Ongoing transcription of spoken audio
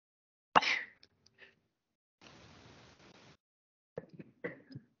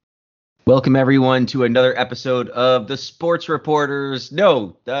Welcome everyone to another episode of the Sports Reporters.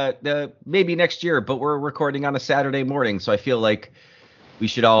 No, maybe next year, but we're recording on a Saturday morning, so I feel like we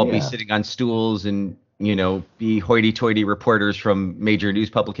should all be sitting on stools and be hoity-toity reporters from major news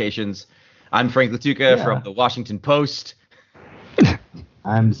publications. I'm Frank Latuca from the Washington Post.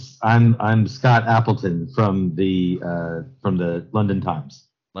 I'm Scott Appleton from the London Times.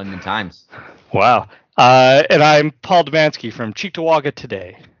 London Times. Wow. And I'm Paul Demansky from Cheektowaga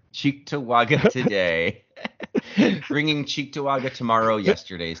Today. Cheektowaga Today. Bringing Cheektowaga tomorrow,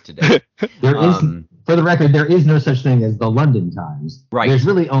 yesterday's today. There is, for the record, there is no such thing as the London Times. Right. There's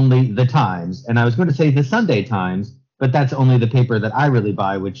really only the Times, and I was going to say the Sunday Times, but that's only the paper that I really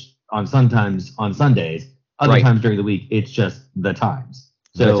buy, which sometimes on Sundays, other times during the week, it's just the Times.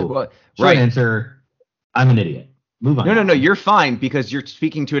 So, short answer, I'm an idiot. Move on. No, you're fine, because you're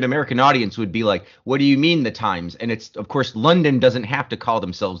speaking to an American audience would be like, what do you mean the Times? And it's, of course, London doesn't have to call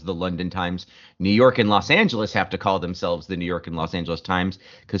themselves the London Times. New York and Los Angeles have to call themselves the New York and Los Angeles Times,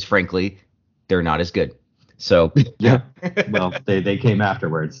 because frankly, they're not as good. So yeah, well, they came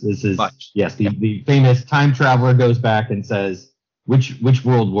afterwards. This is the famous time traveler goes back and says, which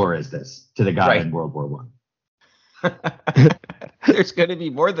World War is this, to the guy in World War I. There's going to be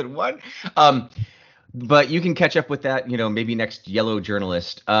more than one. But you can catch up with that, maybe next Yellow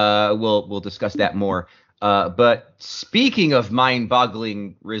Journalist. We'll discuss that more. But speaking of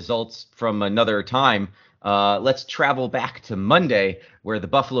mind-boggling results from another time, let's travel back to Monday, where the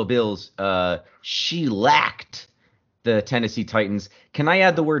Buffalo Bills shellacked the Tennessee Titans. Can I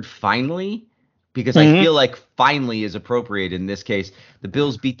add the word finally? Because I feel like finally is appropriate in this case. The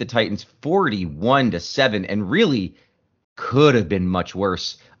Bills beat the Titans 41-7, and really could have been much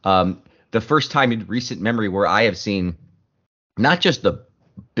worse. The first time in recent memory where I have seen not just the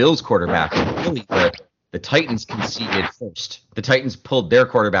Bills quarterback, but really the Titans conceded first. The Titans pulled their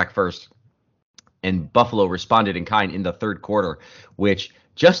quarterback first, and Buffalo responded in kind in the third quarter, which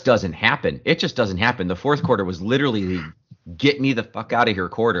just doesn't happen. It just doesn't happen. The fourth quarter was literally the get me the fuck out of here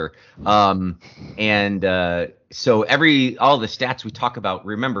quarter. So all the stats we talk about,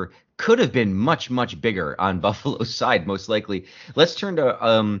 remember, could have been much, much bigger on Buffalo's side, most likely. Let's turn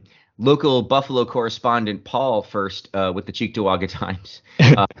to local Buffalo correspondent Paul first with the Cheektowaga Times,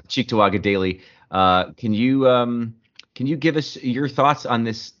 Cheektowaga Daily. Can you give us your thoughts on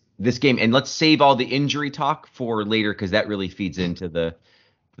this game? And let's save all the injury talk for later, because that really feeds into the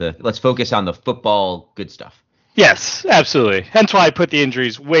let's focus on the football good stuff. Yes, absolutely. Hence why I put the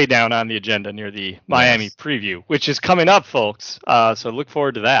injuries way down on the agenda near the Miami preview, which is coming up, folks. So look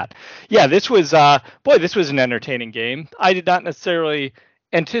forward to that. Yeah, this was an entertaining game. I did not necessarily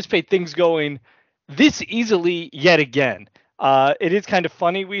anticipate things going this easily yet again. It is kind of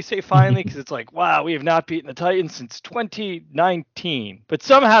funny we say finally, because it's like, wow, we have not beaten the Titans since 2019. But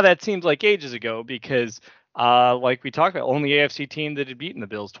somehow that seems like ages ago, because like we talked about, only AFC team that had beaten the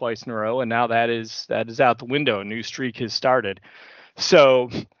Bills twice in a row, and now that is out the window. A new streak has started. So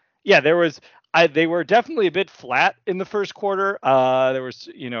yeah, they were definitely a bit flat in the first quarter. There was,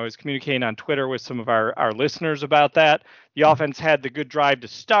 I was communicating on Twitter with some of our listeners about that. The offense had the good drive to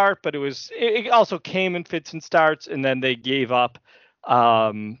start, but it also came in fits and starts, and then they gave up.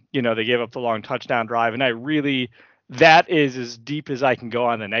 They gave up the long touchdown drive, and that is as deep as I can go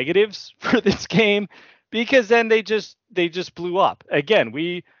on the negatives for this game, because then they just blew up. Again,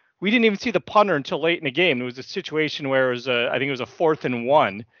 we didn't even see the punter until late in the game. It was a situation where I think it was a 4th and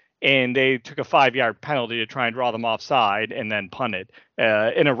 1. And they took a 5-yard penalty to try and draw them offside and then punted.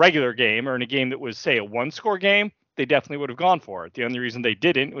 In a regular game, or in a game that was, say, a one-score game, they definitely would have gone for it. The only reason they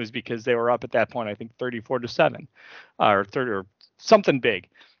didn't was because they were up at that point, I think 34-7, or something big.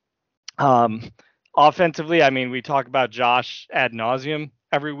 Offensively, I mean, we talk about Josh ad nauseum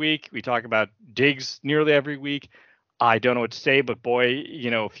every week. We talk about Diggs nearly every week. I don't know what to say, but boy,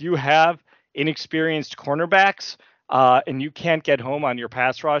 if you have inexperienced cornerbacks, and you can't get home on your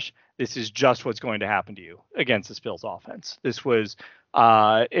pass rush, this is just what's going to happen to you against this Bills offense. This was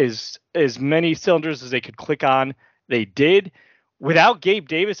as many cylinders as they could click on. They did. Without Gabe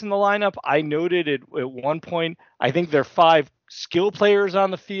Davis in the lineup, I noted at one point, I think there are 5 skill players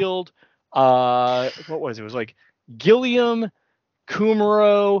on the field. What was it? It was like Gilliam,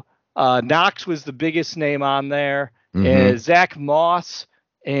 Kumaro, Knox was the biggest name on there, Zach Moss,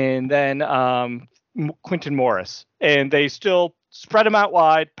 and then Quinton Morris, and they still spread them out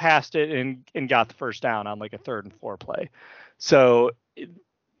wide, passed it, and got the first down on like a 3rd and 4 play. So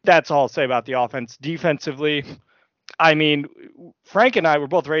that's all I'll say about the offense. Defensively, I mean, Frank and I were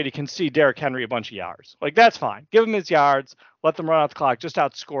both ready to concede Derrick Henry a bunch of yards. Like, that's fine. Give him his yards, let them run out the clock, just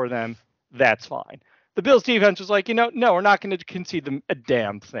outscore them. That's fine. The Bills defense was like, no, we're not going to concede them a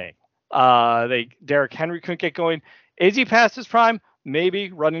damn thing. Derrick Henry couldn't get going. Is he past his prime?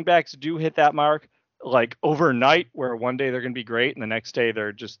 Maybe. Running backs do hit that mark like overnight, where one day they're going to be great and the next day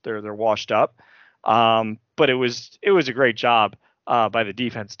they're washed up. But it was a great job by the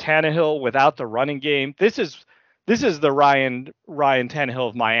defense. Tannehill without the running game. This is the Ryan Tannehill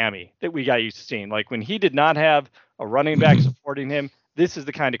of Miami that we got used to seeing. Like when he did not have a running back supporting him, this is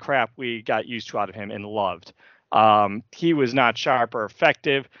the kind of crap we got used to out of him and loved. He was not sharp or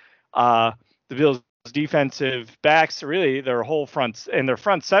effective. The Bills' defensive backs, really their whole front and their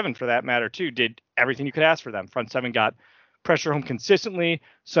front seven for that matter too, did everything you could ask for them. Front seven got pressure home consistently.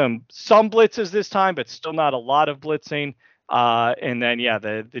 Some blitzes this time, but still not a lot of blitzing. And then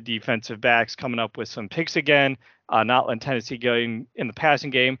the defensive backs coming up with some picks again. Not letting Tennessee going in the passing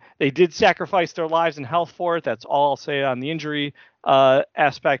game. They did sacrifice their lives and health for it. That's all I'll say on the injury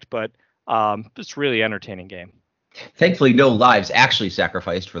aspect. But it's really entertaining game. Thankfully, no lives actually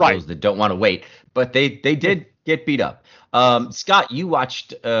sacrificed for those that don't want to wait. But they did get beat up. Scott, you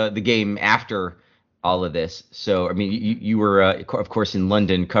watched the game after all of this. So, I mean, you were, of course, in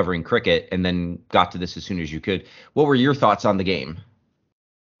London covering cricket and then got to this as soon as you could. What were your thoughts on the game?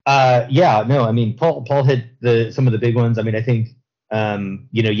 I mean, Paul hit some of the big ones. I mean, I think,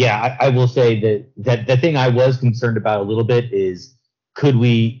 I will say that the thing I was concerned about a little bit is could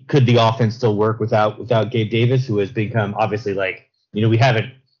the offense still work without Gabe Davis, who has become obviously we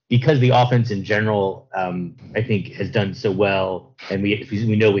haven't, because the offense in general, I think has done so well, and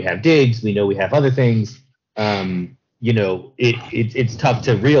we know we have Diggs, we know we have other things. It's tough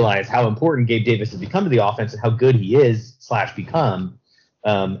to realize how important Gabe Davis has become to the offense and how good he is / become.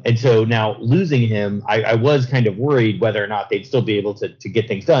 And so now losing him, I was kind of worried whether or not they'd still be able to get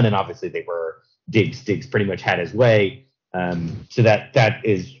things done. And obviously they were. Diggs pretty much had his way. So that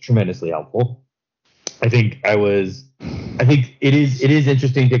is tremendously helpful. I think it is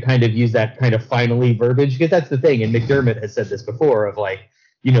interesting to kind of use that kind of finally verbiage, because that's the thing. And McDermott has said this before of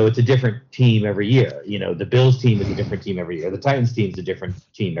it's a different team every year. The Bills team is a different team every year. The Titans team is a different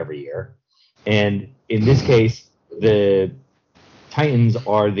team every year. And in this case, the Titans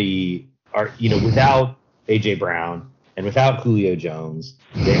are without AJ Brown and without Julio Jones,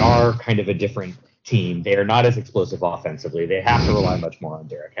 they are kind of a different team. They are not as explosive offensively. They have to rely much more on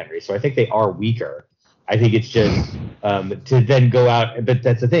Derrick Henry. So I think they are weaker. I think it's just to then go out, but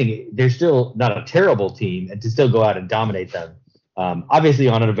that's the thing. They're still not a terrible team, and to still go out and dominate them. Obviously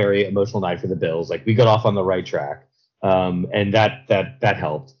on a very emotional night for the Bills, we got off on the right track, and that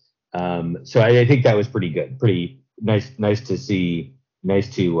helped. So I think that was pretty good, pretty nice to see them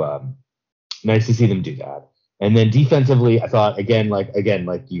do that. And then defensively, I thought again, like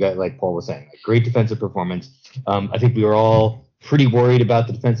you guys, like Paul was saying, great defensive performance. I think we were all pretty worried about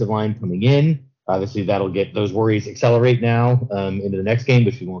the defensive line coming in. Obviously, that'll get those worries accelerate now into the next game,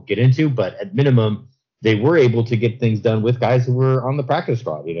 which we won't get into. But at minimum, they were able to get things done with guys who were on the practice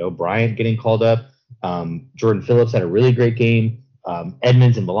squad. Bryant getting called up. Jordan Phillips had a really great game.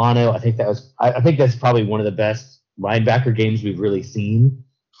 Edmonds and Milano. I think that's probably one of the best linebacker games we've really seen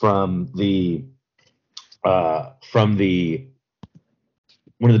from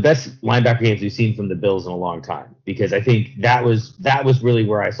one of the best linebacker games we've seen from the Bills in a long time, because I think that was really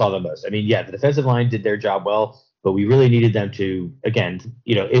where I saw the most. I mean, the defensive line did their job well, but we really needed them to, again,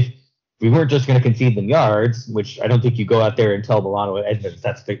 if we weren't just going to concede them yards, which I don't think you go out there and tell Milano and Edmonds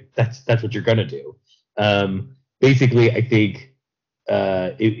that's what you're going to do. Basically, I think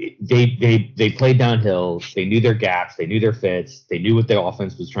they played downhill. They knew their gaps. They knew their fits. They knew what their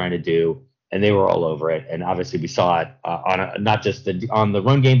offense was trying to do, and they were all over it. And obviously, we saw it not just on the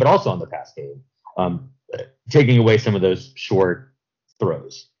run game, but also on the pass game, taking away some of those short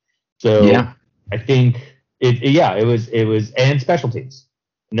throws. So I think it was and special teams.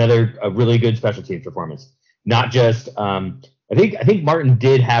 Another really good special teams performance. Not just I think Martin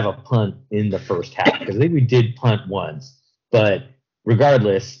did have a punt in the first half, because I think we did punt once. But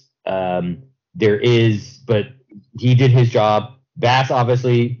regardless, but he did his job. Bass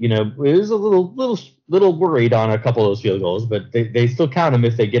obviously, was a little worried on a couple of those field goals, but they still count him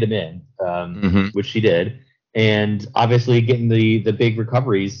if they get him in, which he did. And obviously getting the big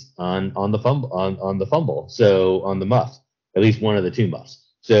recoveries on the fumble, so on the muff, at least one of the two muffs.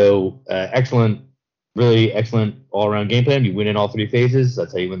 So excellent, really excellent all-around game plan. You win in all three phases.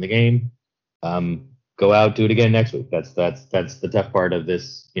 That's how you win the game. Go out, do it again next week. That's the tough part of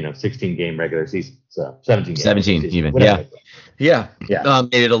this, 16 game regular season. So 17 games. 17 even. Whatever. Yeah.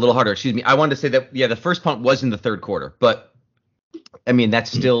 Made it a little harder. Excuse me. I wanted to say that, the first punt was in the third quarter, but I mean,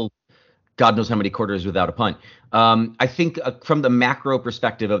 that's still God knows how many quarters without a punt. I think from the macro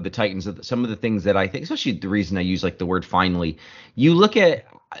perspective of the Titans, some of the things that I think, especially the reason I use the word finally, you look at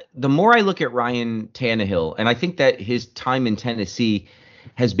the more I look at Ryan Tannehill, and I think that his time in Tennessee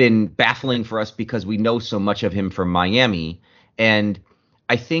has been baffling for us because we know so much of him from Miami. And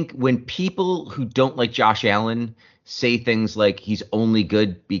I think when people who don't like Josh Allen say things like he's only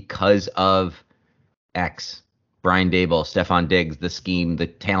good because of X, Brian Daboll, Stephon Diggs, the scheme, the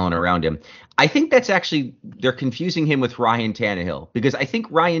talent around him, I think that's actually, they're confusing him with Ryan Tannehill, because I think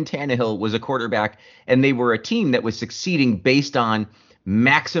Ryan Tannehill was a quarterback and they were a team that was succeeding based on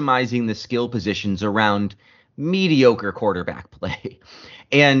maximizing the skill positions around mediocre quarterback play.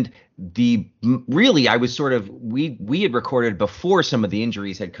 And I was sort of, we had recorded before some of the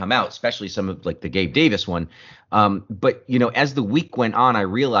injuries had come out, especially some of like the Gabe Davis one. But as the week went on, I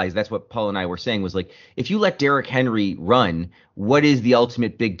realized that's what Paul and I were saying was like, if you let Derrick Henry run, what is the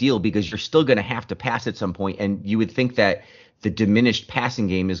ultimate big deal? Because you're still going to have to pass at some point. And you would think that the diminished passing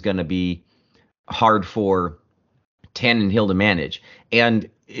game is going to be hard for Tannehill to manage. And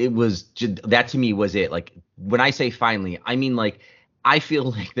it was just, that to me was it. Like when I say finally, I mean like, I feel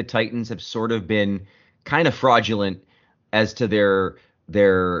like the Titans have sort of been kind of fraudulent as to their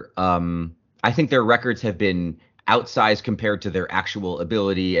I think their records have been outsized compared to their actual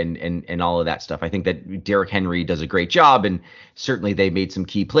ability and all of that stuff. I think that Derrick Henry does a great job, and certainly they made some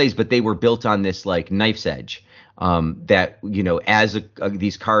key plays, but they were built on this like knife's edge. That as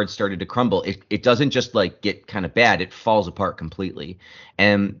these cards started to crumble, it doesn't just like get kind of bad, it falls apart completely.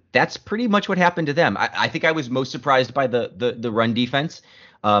 And that's pretty much what happened to them. I think I was most surprised by the run defense.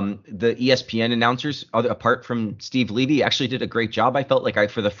 The ESPN announcers, apart from Steve Levy, actually did a great job. I felt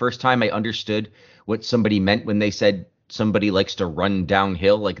like for the first time I understood what somebody meant when they said somebody likes to run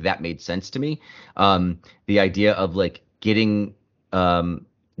downhill. Like that made sense to me. The idea of like getting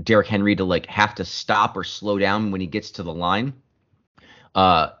Derrick Henry to like have to stop or slow down when he gets to the line.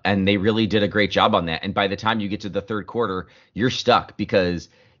 And they really did a great job on that. And by the time you get to the third quarter, you're stuck because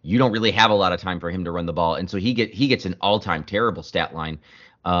you don't really have a lot of time for him to run the ball. And so he gets an all-time terrible stat line.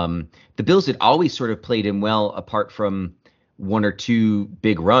 The Bills had always sort of played him well apart from one or two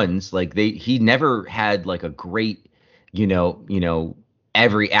big runs. Like he never had like a great,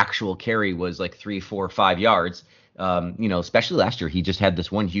 every actual carry was like 3, 4, 5 yards. Especially last year, he just had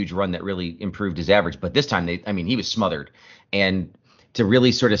this one huge run that really improved his average. But this time, he was smothered. And to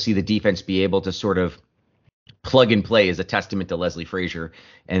really sort of see the defense be able to sort of plug and play is a testament to Leslie Frazier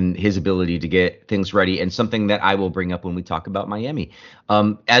and his ability to get things ready, and something that I will bring up when we talk about Miami.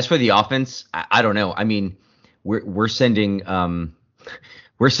 As for the offense, I don't know. I mean, we're sending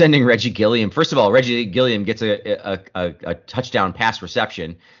Reggie Gilliam. First of all, Reggie Gilliam gets a touchdown pass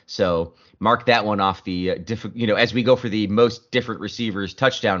reception. So mark that one off the as we go for the most different receivers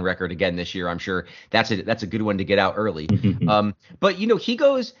touchdown record again this year. I'm sure that's a good one to get out early. But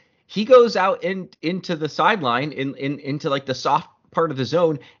he goes out into the sideline into like the soft part of the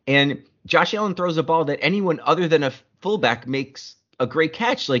zone, and Josh Allen throws a ball that anyone other than a fullback makes a great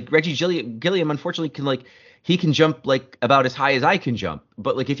catch. Like Reggie Gilliam unfortunately he can jump like about as high as I can jump.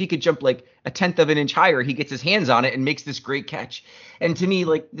 But like if he could jump like a 1/10 of an inch higher, he gets his hands on it and makes this great catch. And to me,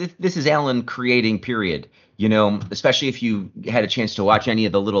 like this is Allen creating, period. Especially if you had a chance to watch any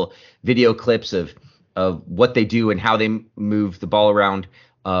of the little video clips of what they do and how they move the ball around.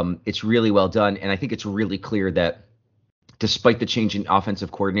 It's really well done. And I think it's really clear that despite the change in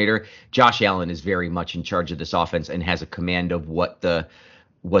offensive coordinator, Josh Allen is very much in charge of this offense and has a command of what the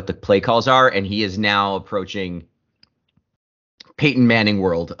play calls are. And he is now approaching Peyton Manning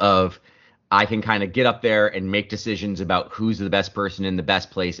world of, I can kind of get up there and make decisions about who's the best person in the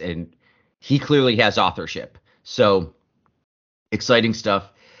best place. And he clearly has authorship. So exciting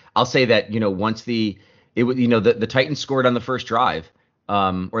stuff. I'll say that, once the Titans scored on the first drive,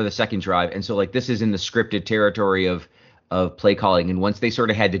 or the second drive. And so like, this is in the scripted territory of play calling. And once they sort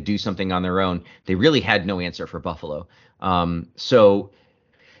of had to do something on their own, they really had no answer for Buffalo.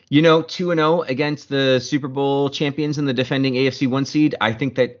 2-0 against the Super Bowl champions and the defending AFC 1 seed. I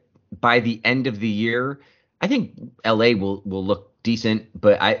think that by the end of the year, I think LA will look decent,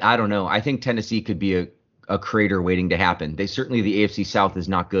 but I don't know. I think Tennessee could be a crater waiting to happen. The AFC South is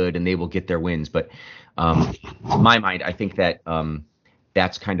not good, and they will get their wins. But in my mind, I think that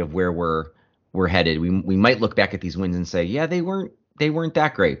that's kind of where we're headed. We might look back at these wins and say, yeah, they weren't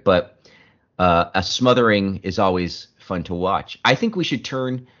that great, but a smothering is always fun to watch. I think we should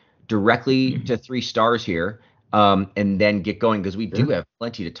turn directly to 3 stars here, and then get going, because we do have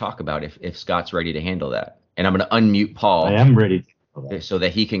plenty to talk about if Scott's ready to handle that. And I'm going to unmute Paul. I am ready so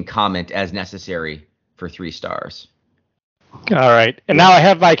that he can comment as necessary for 3 stars. All right, and now I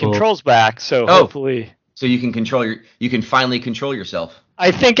have my controls back, so hopefully. So you can finally control yourself.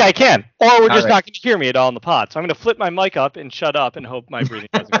 I think I can. Or we're just not going to hear me at all in the pod. So I'm going to flip my mic up and shut up and hope my breathing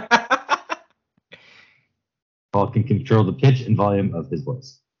doesn't go. Paul can control the pitch and volume of his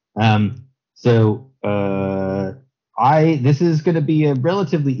voice. This is going to be a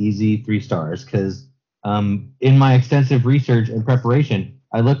relatively easy 3 stars because in my extensive research and preparation,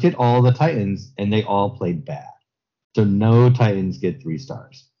 I looked at all the Titans and they all played bad. So no Titans get 3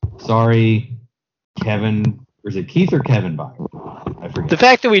 stars. Sorry, Kevin. Or is it Keith or Kevin Byard? I forget. The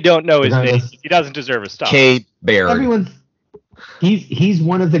fact that we don't know his name, he doesn't deserve a star. K. Baird. He's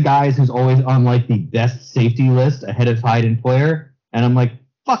one of the guys who's always on like the best safety list ahead of Hyde and Poyer, and I'm like,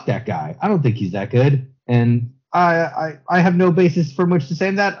 fuck that guy. I don't think he's that good, and I have no basis from which to say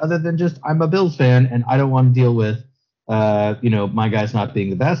that other than just I'm a Bills fan and I don't want to deal with my guys not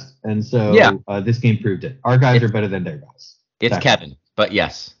being the best, and so this game proved it. Our guys are better than their guys. It's Kevin, but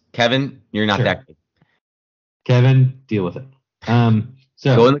yes, Kevin, you're not that good. Kevin, deal with it.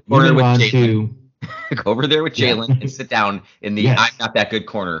 So go in the corner with Jalen. Go over there with Jalen and sit down in the I'm not that good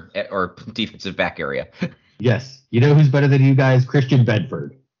corner or defensive back area. Yes. You know who's better than you guys? Christian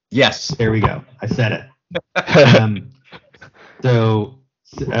Bedford. Yes. There we go. I said it.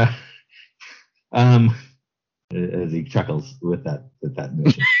 As he chuckles with that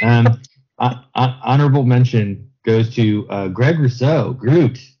mention. Honorable mention goes to Greg Rousseau,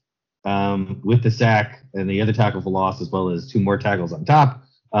 Groot, with the sack and the other tackle for loss, as well as 2 more tackles on top.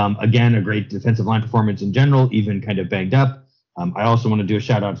 Again, a great defensive line performance in general, even kind of banged up. I also want to do a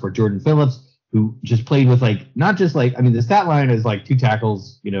shout out for Jordan Phillips, who just played with the stat line is like 2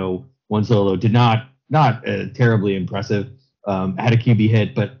 tackles, 1 solo. Did not terribly impressive. Had a QB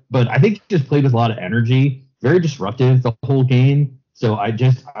hit, but I think he just played with a lot of energy, very disruptive the whole game. So I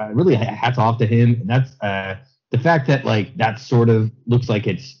really hats off to him. And that's the fact that that sort of looks like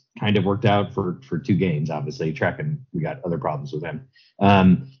it's kind of worked out for 2 games. Obviously, tracking, we got other problems with him.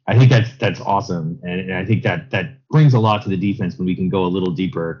 I think that's awesome, and I think that brings a lot to the defense when we can go a little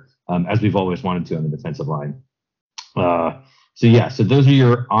deeper, as we've always wanted to on the defensive line. So those are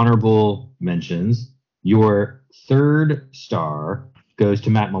your honorable mentions. Your 3rd star goes to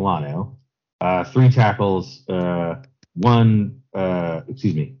Matt Milano. 3 tackles, 1. I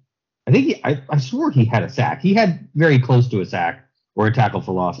think I swore he had a sack. He had very close to a sack or a tackle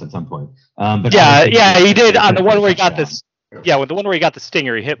for loss at some point. But he did on the one where he got this. Yeah, with the one where he got the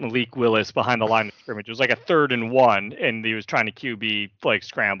stinger, he hit Malik Willis behind the line of scrimmage. It was like a 3rd and 1, and he was trying to QB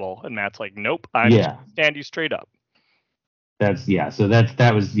scramble, and Matt's like, "Nope, I'm just gonna stand you straight up." So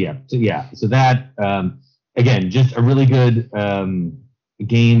again, just a really good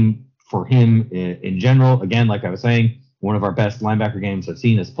game for him in general. Again, like I was saying, one of our best linebacker games I've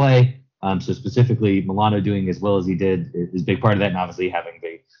seen us play. So specifically, Milano doing as well as he did is a big part of that, and obviously having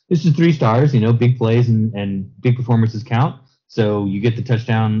this is 3 stars. Big plays and big performances count. So you get the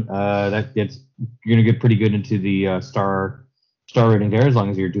touchdown. You're gonna get pretty good into the star rating there, as long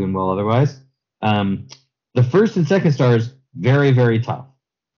as you're doing well otherwise. The 1st and 2nd stars, very, very tough,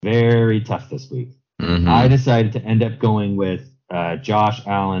 this week. Mm-hmm. I decided to end up going with Josh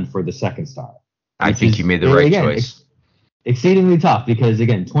Allen for the 2nd star. I think you made the right choice. Exceedingly tough because,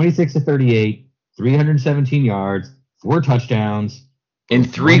 again, 26 to 38, 317 yards, 4 touchdowns. In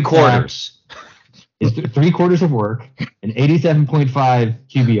 3 quarters. It's 3 quarters of work, an 87.5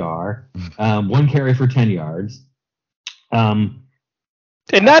 QBR, 1 carry for 10 yards. And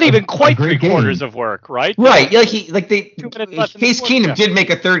not even quite 3 quarters of work, right? Right. Case Keenum did make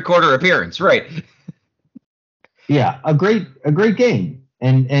a 3rd quarter appearance, right? Yeah, a great game.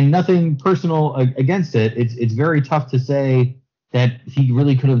 And nothing personal against it. It's very tough to say that he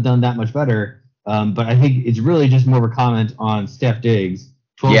really could have done that much better. But I think it's really just more of a comment on Steph Diggs,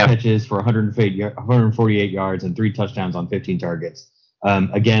 12 catches for 148 yards and 3 touchdowns on 15 targets.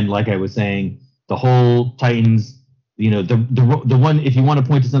 Again, like I was saying, the whole Titans, the one, if you want to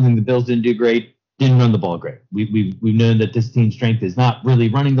point to something the Bills didn't do great, didn't run the ball great. We've known that this team's strength is not really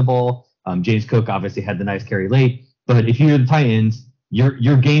running the ball. James Cook obviously had the nice carry late, but if you're the Titans,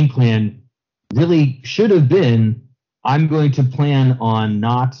 your game plan really should have been, I'm going to plan on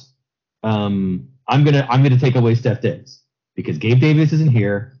not I'm gonna take away Steph Diggs because Gabe Davis isn't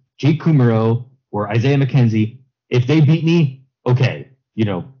here, Jake Kumaro or Isaiah McKenzie. If they beat me, okay,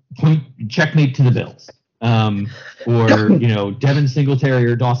 checkmate to the Bills. Or Devin Singletary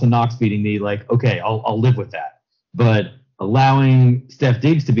or Dawson Knox beating me, okay, I'll live with that. But allowing Steph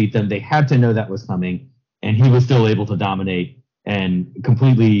Diggs to beat them, they had to know that was coming, and he was still able to dominate and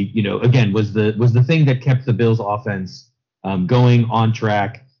completely, again, was the thing that kept the Bills offense going on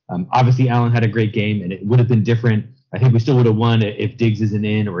track. Obviously, Allen had a great game, and it would have been different. I think we still would have won if Diggs isn't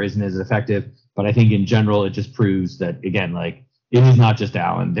in or isn't as effective. But I think in general, it just proves that, again, it is not just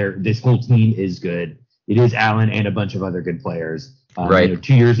Allen. This whole team is good. It is Allen and a bunch of other good players. Right.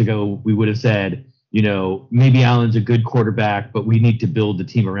 2 years ago, we would have said, maybe Allen's a good quarterback, but we need to build the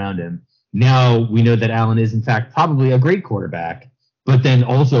team around him. Now we know that Allen is, in fact, probably a great quarterback, but then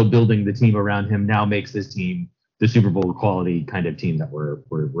also building the team around him now makes this team the Super Bowl quality kind of team that we're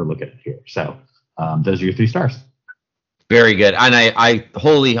looking at here. So those are your 3 stars. Very good. And I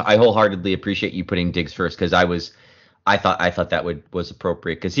wholeheartedly appreciate you putting Diggs first, because I thought that was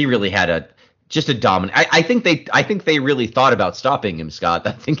appropriate, because he really had just a dominant. I think they really thought about stopping him, Scott.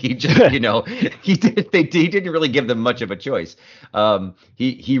 I think he just he didn't really give them much of a choice.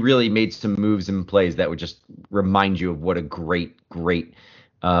 He really made some moves and plays that would just remind you of what a great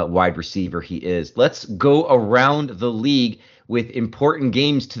wide receiver he is. Let's go around the league with important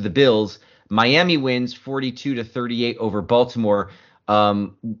games to the Bills. Miami wins 42-38 over Baltimore,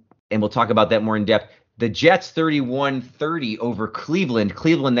 and we'll talk about that more in depth. The Jets 31-30 over Cleveland.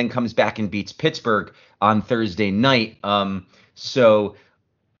 Cleveland then comes back and beats Pittsburgh on Thursday night. So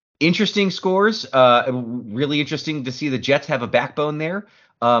interesting scores. Really interesting to see the Jets have a backbone there.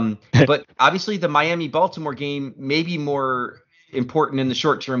 But obviously the Miami-Baltimore game may be more important in the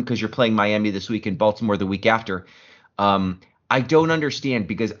short term, because you're playing Miami this week and Baltimore the week after. I don't understand,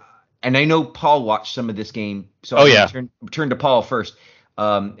 because, and I know Paul watched some of this game, so turn to Paul first.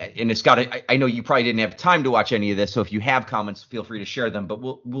 And it's I know you probably didn't have time to watch any of this, so if you have comments, feel free to share them, but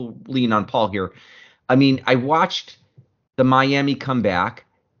we'll lean on Paul here. I mean, I watched the Miami come back,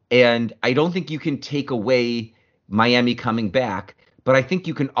 and I don't think you can take away Miami coming back, but I think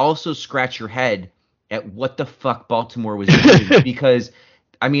you can also scratch your head at what the fuck Baltimore was doing, because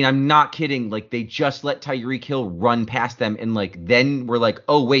I mean, I'm not kidding. Like, they just let Tyreek Hill run past them, and like then we're like,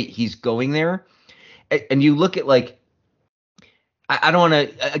 oh wait, he's going there. And you look at, like, I don't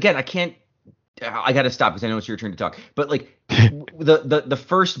want to, again, I got to stop because I know it's your turn to talk. But like the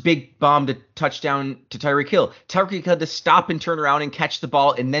first big bomb to touchdown to Tyreek Hill, Tyreek had to stop and turn around and catch the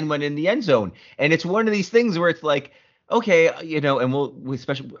ball and then went in the end zone. And it's one of these things where it's like, okay, and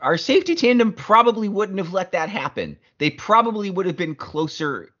our safety tandem probably wouldn't have let that happen. They probably would have been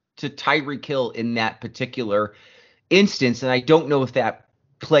closer to Tyreek Hill in that particular instance. And I don't know if that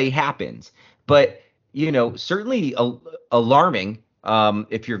play happens, but certainly alarming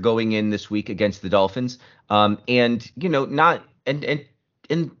if you're going in this week against the Dolphins. And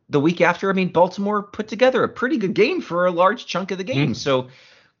the week after, I mean, Baltimore put together a pretty good game for a large chunk of the game. So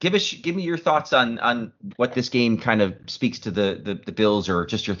give me your thoughts on what this game kind of speaks to the Bills, or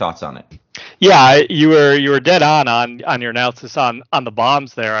just your thoughts on it. Yeah, you were dead on your analysis on the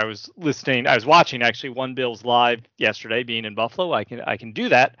bombs there. I was watching actually One Bills live yesterday, being in Buffalo. I can do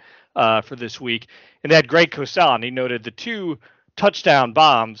that for this week. And they had Greg Cosell, and he noted the 2 touchdown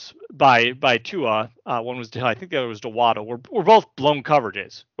bombs by Tua. One was I think the other was to Waddle. Were both blown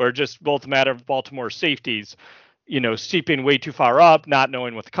coverages. Were just both a matter of Baltimore safeties, steeping way too far up, not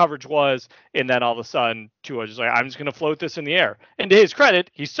knowing what the coverage was, and then all of a sudden Tua just like, I'm just going to float this in the air. And to his credit,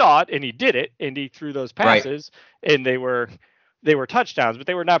 he saw it and he did it, and he threw those passes, and they were touchdowns, but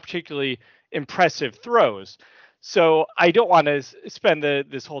they were not particularly impressive throws. So I don't want to spend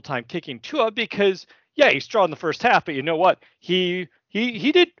this whole time kicking Tua, because he struggled in the first half, but you know what? He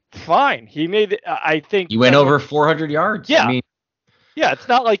did fine. He made, I think, he went over 400 yards. Yeah. I mean, it's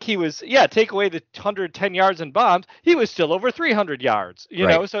not like he was, take away the 110 yards in bombs, he was still over 300 yards, you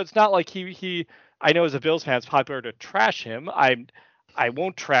know? So it's not like he I know as a Bills fan, it's popular to trash him. I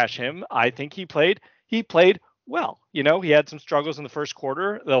won't trash him. I think he played well. He had some struggles in the first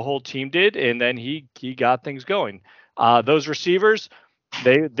quarter. The whole team did, and then he got things going. Those receivers,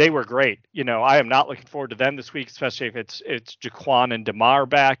 they were great. I am not looking forward to them this week, especially if it's Jaquan and DeMar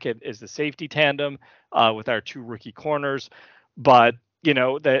back as the safety tandem with our 2 rookie corners. But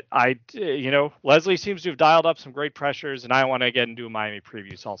Leslie seems to have dialed up some great pressures, and I want to again do a Miami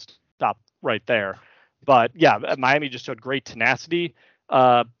preview, so I'll stop right there. But yeah, Miami just showed great tenacity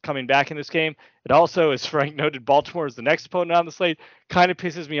coming back in this game. It also, as Frank noted, Baltimore is the next opponent on the slate. Kind of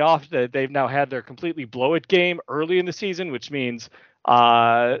pisses me off that they've now had their completely blow it game early in the season, which means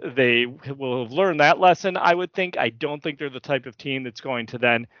they will have learned that lesson, I would think. I don't think they're the type of team that's going to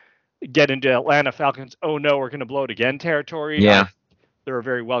then get into Atlanta Falcons, oh no, we're going to blow it again territory. Yeah. They're a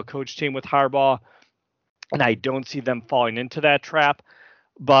very well-coached team with Harbaugh, and I don't see them falling into that trap.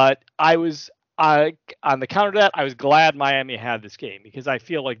 But I was on the counter to that, I was glad Miami had this game, because I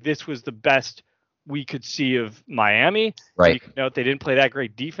feel like this was the best we could see of Miami. Right. You can note they didn't play that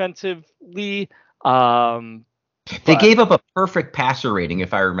great defensively. They gave up a perfect passer rating,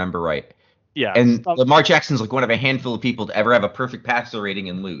 if I remember right. Yeah. And Lamar Jackson's like one of a handful of people to ever have a perfect passer rating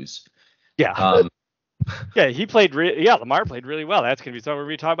and lose. Yeah. Yeah, Lamar played really well. That's going to be something we're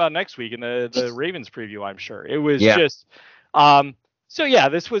going to talk about next week in the Ravens preview, I'm sure. It was just so yeah,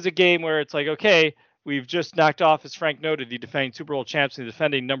 this was a game where it's like, okay, we've just knocked off, as Frank noted, the defending Super Bowl champs and the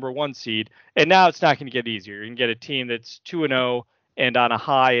defending number 1 seed, and now it's not going to get easier. You can get a team that's 2-0 and on a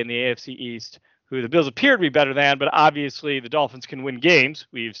high in the AFC East, who the Bills appear to be better than, but obviously the Dolphins can win games.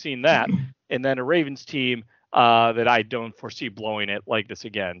 We've seen that. And then a Ravens team that I don't foresee blowing it like this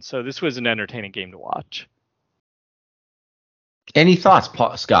again. So this was an entertaining game to watch. Any thoughts,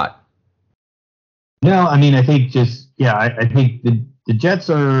 Scott? No, I mean, I think I think the Jets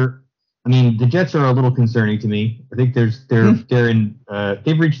are. I mean, the Jets are a little concerning to me. I think they're in.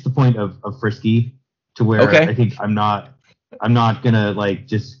 They've reached the point of frisky to where I think I'm not gonna like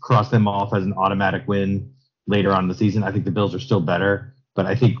just cross them off as an automatic win later on in the season. I think the Bills are still better, but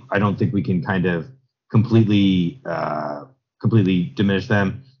I don't think we can kind of completely diminish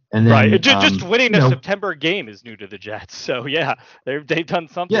them. And then, right, just winning a September game is new to the Jets. So yeah, they've done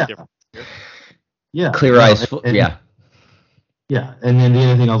something different. Yeah, clear eyes. Yeah. And then the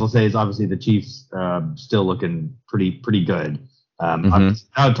other thing I'll say is obviously the Chiefs still looking pretty good.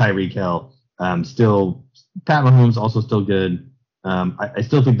 Without Tyreek Hill, still Pat Mahomes also still good. I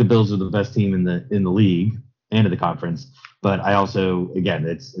still think the Bills are the best team in the league and in the conference. But I also, again,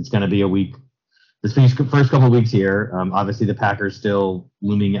 it's going to be a week. This first couple of weeks here, obviously the Packers still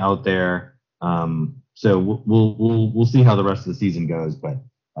looming out there. So we'll see how the rest of the season goes. But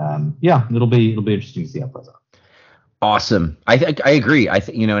it'll be interesting to see how it plays out. Awesome. I agree.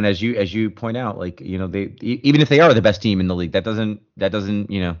 And as you point out, like, they, even if they are the best team in the league, that doesn't,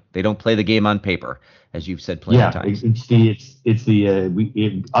 they don't play the game on paper, as you've said plenty of times.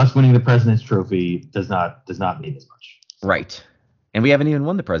 Us winning the President's Trophy does not mean as much. Right. And we haven't even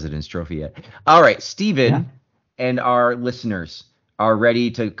won the President's Trophy yet. All right, Steven and our listeners are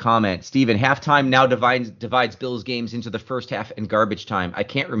ready to comment. Steven, halftime now divides Bills games into the first half and garbage time. I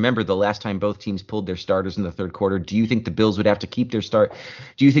can't remember the last time both teams pulled their starters in the third quarter. Do you think the Bills would have to keep their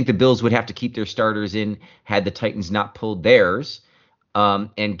starters in had the Titans not pulled theirs?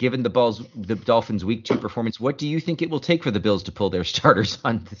 And given the Dolphins' week 2 performance, what do you think it will take for the Bills to pull their starters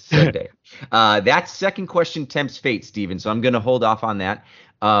on this Sunday? That second question tempts fate, Steven, so I'm going to hold off on that.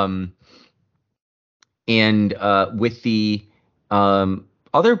 And with the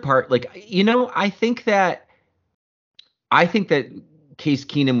other part, like, I think that Case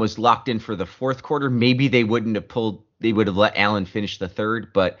Keenum was locked in for the fourth quarter. Maybe they would have let Allen finish the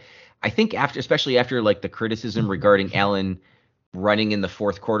third, but I think especially after like the criticism regarding Allen running in the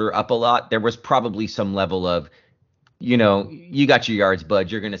fourth quarter up a lot, there was probably some level of, you got your yards, bud.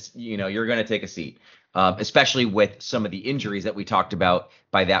 You're going to take a seat. Especially with some of the injuries that we talked about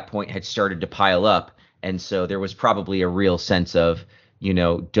by that point had started to pile up. And so there was probably a real sense of,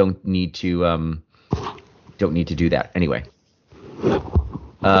 don't need to do that anyway.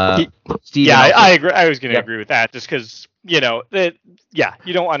 Steve, I agree. I was going to agree with that just because, you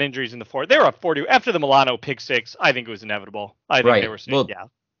don't want injuries in the fourth. They were up 40 after the Milano pick six. I think it was inevitable. I think they were saying,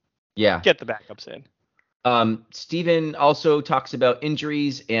 get the backups in. Steven also talks about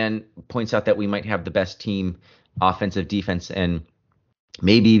injuries and points out that we might have the best team, offensive, defense, and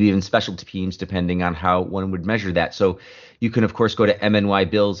maybe even special teams, depending on how one would measure that. So you can, of course, go to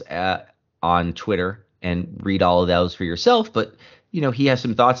MNY Bills on Twitter and read all of those for yourself. But, he has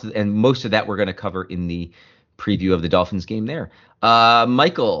some thoughts, and most of that we're going to cover in the preview of the Dolphins game there.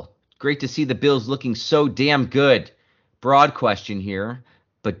 Michael, great to see the Bills looking so damn good. Broad question here,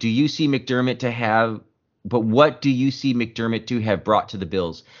 but what do you see McDermott to have brought to the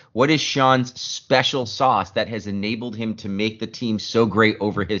Bills? What is Sean's special sauce that has enabled him to make the team so great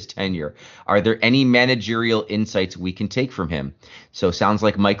over his tenure? Are there any managerial insights we can take from him? So sounds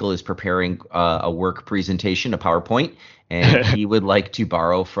like Michael is preparing a work presentation, a PowerPoint, and he would like to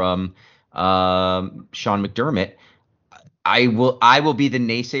borrow from Sean McDermott. I will be the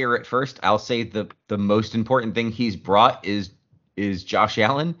naysayer at first. I'll say the most important thing he's brought is Josh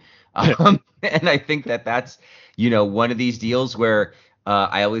Allen. And I think that's, one of these deals where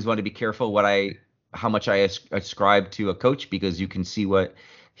I always want to be careful how much I ascribe to a coach, because you can see what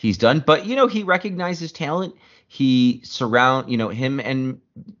he's done. But, he recognizes talent. Him and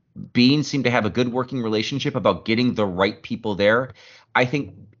Bean seem to have a good working relationship about getting the right people there. I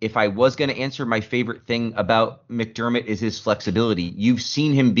think if I was going to answer, my favorite thing about McDermott is his flexibility. You've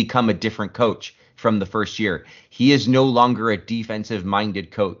seen him become a different coach from the first year. He is no longer a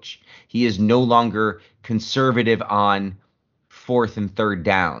defensive-minded coach. He is no longer conservative on fourth and third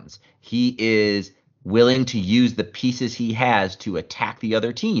downs. He is willing to use the pieces he has to attack the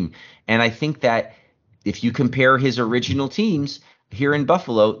other team. And I think that if you compare his original teams here in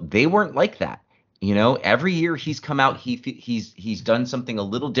Buffalo, they weren't like that. every year he's come out, he's done something a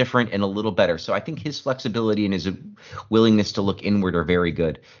little different and a little better. So I think his flexibility and his willingness to look inward are very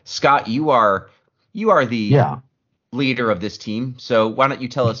good. Scott, you are the leader of this team. So why don't you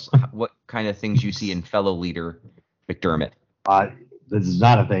tell us what kind of things you see in fellow leader McDermott? This is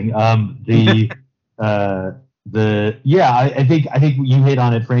not a thing. I think you hit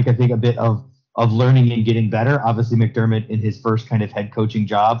on it, Frank. I think a bit of learning and getting better. Obviously, McDermott in his first kind of head coaching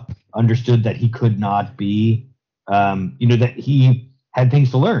job understood that he could not be, that he had things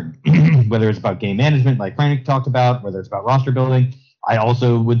to learn, whether it's about game management, like Frank talked about, whether it's about roster building. I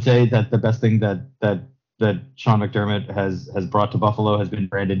also would say that the best thing that Sean McDermott has brought to Buffalo has been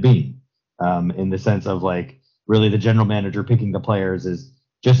Brandon Beane, in the sense of like really the general manager picking the players is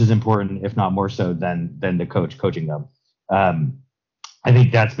just as important, if not more so, than the coach coaching them. I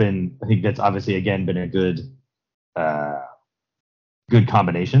think that's obviously again been a good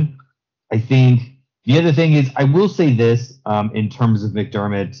combination. I think the other thing is, I will say this, in terms of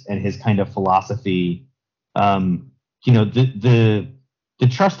McDermott and his kind of philosophy, the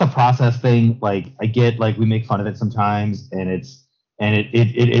trust the process thing, like I get, like we make fun of it sometimes, and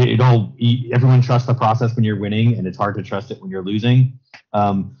everyone trusts the process when you're winning, and it's hard to trust it when you're losing.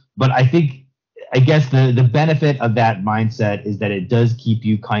 But I guess the benefit of that mindset is that it does keep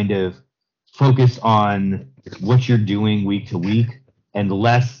you kind of focused on what you're doing week to week and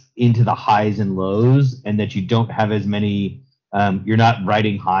less into the highs and lows, and that you don't have as many, you're not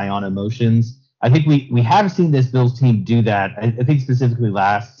riding high on emotions. I think we have seen this Bills team do that. I think specifically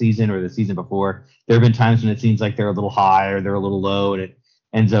last season or the season before, there have been times when it seems like they're a little high or they're a little low, and it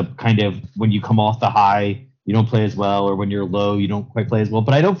ends up kind of, when you come off the high, you don't play as well, or when you're low, you don't quite play as well.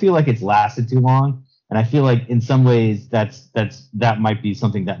 But I don't feel like it's lasted too long. And I feel like in some ways that might be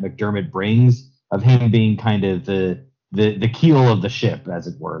something that McDermott brings, of him being kind of the keel of the ship, as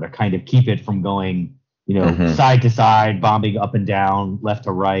it were, to kind of keep it from going, side to side, bombing up and down, left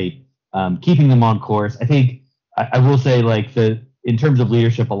to right, keeping them on course. I think I will say, like, in terms of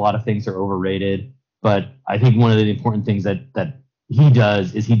leadership, a lot of things are overrated, but I think one of the important things that he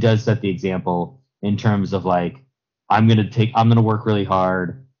does is he does set the example in terms of like, I'm going to work really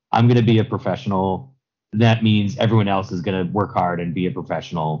hard. I'm going to be a professional. That means everyone else is going to work hard and be a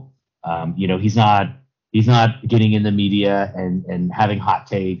professional. He's not getting in the media and having hot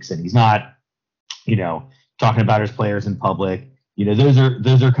takes, and he's not, talking about his players in public.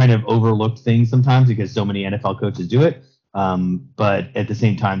 Those are kind of overlooked things sometimes because so many NFL coaches do it. But at the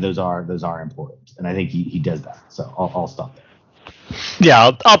same time, those are important, and I think he does that. So I'll stop there.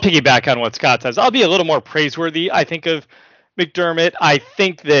 Yeah, I'll piggyback on what Scott says. I'll be a little more praiseworthy, I think, of McDermott. I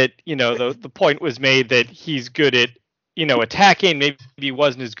think that, the point was made that he's good at, attacking. Maybe he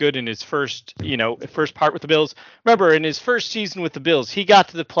wasn't as good in his first part with the Bills. Remember, in his first season with the Bills, he got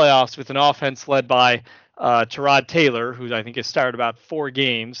to the playoffs with an offense led by Tyrod Taylor, who I think has started about 4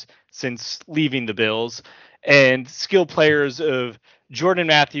 games since leaving the Bills, and skill players of Jordan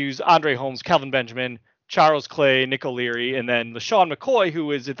Matthews, Andre Holmes, Kelvin Benjamin, Charles Clay, Nick O'Leary, and then LaShawn McCoy,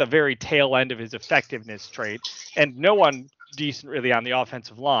 who is at the very tail end of his effectiveness trait, and no one decent really on the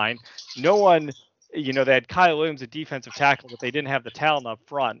offensive line. No one, they had Kyle Williams at defensive tackle, but they didn't have the talent up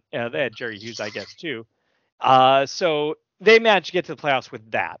front. They had Jerry Hughes, I guess, too. So they managed to get to the playoffs with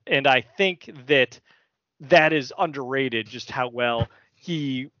that. And I think that is underrated, just how well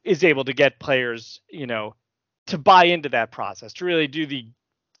he is able to get players, to buy into that process, to really do the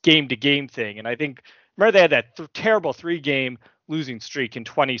game-to-game thing. And I think, remember, they had that terrible 3-game losing streak in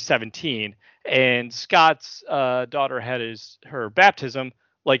 2017, and Scott's daughter had her baptism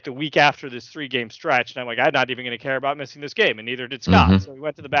like the week after this 3-game stretch, and I'm like, I'm not even going to care about missing this game, and neither did Scott. Mm-hmm. So we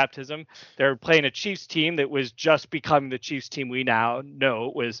went to the baptism. They were playing a Chiefs team that was just becoming the Chiefs team we now know.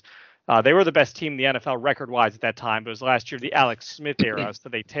 It was they were the best team in the NFL record-wise at that time. But it was last year, the Alex Smith era, so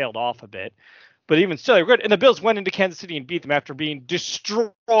they tailed off a bit. But even still, they were good. And the Bills went into Kansas City and beat them after being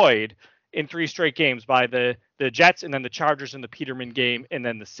destroyed in 3 straight games by the Jets, and then the Chargers in the Peterman game, and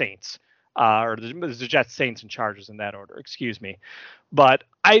then the Saints. Or the Jets, Saints, and Chargers in that order, excuse me. But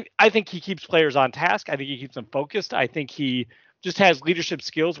I think he keeps players on task. I think he keeps them focused. I think he just has leadership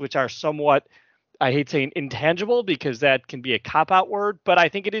skills, which are somewhat, I hate saying intangible because that can be a cop-out word, but I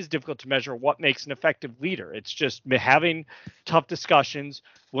think it is difficult to measure what makes an effective leader. It's just having tough discussions,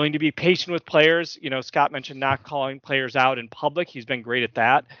 willing to be patient with players. Scott mentioned not calling players out in public. He's been great at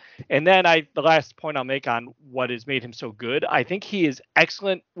that. And then the last point I'll make on what has made him so good, I think he is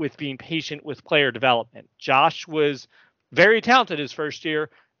excellent with being patient with player development. Josh was very talented his first year,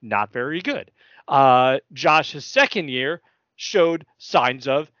 not very good. Josh's second year showed signs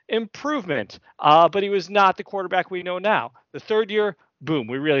of improvement, but he was not the quarterback we know now. The third year, boom,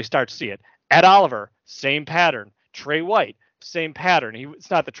 we really start to see it. Ed Oliver, same pattern. Trey White, same pattern. It's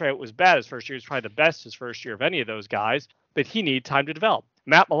not that Trey was bad his first year. He was probably the best his first year of any of those guys, but he needed time to develop.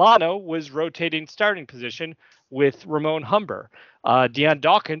 Matt Milano was rotating starting position with Ramon Humber. Deion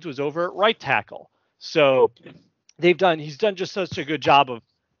Dawkins was over at right tackle. So he's done just such a good job of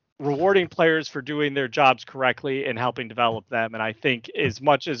rewarding players for doing their jobs correctly and helping develop them. And I think as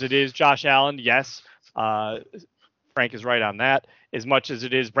much as it is Josh Allen, yes, Frank is right on that. As much as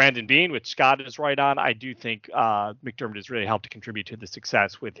it is Brandon Beane, which Scott is right on, I do think McDermott has really helped to contribute to the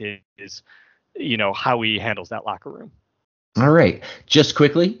success with his how he handles that locker room. All right. Just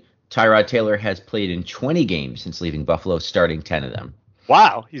quickly, Tyrod Taylor has played in 20 games since leaving Buffalo, starting 10 of them.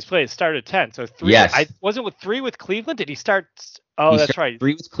 Wow. He's started 10. So 3. Yes. I wasn't with 3 with Cleveland. Did he start? Oh, that's right.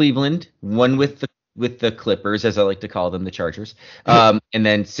 3 with Cleveland, 1 with the Clippers, as I like to call them, the Chargers, and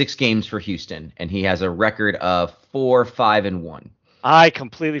then 6 games for Houston. And he has a record of 4-5-1. I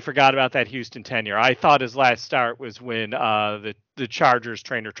completely forgot about that Houston tenure. I thought his last start was when the Chargers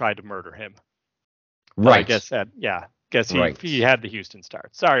trainer tried to murder him. Right. I guess that, yeah. Guess he had the Houston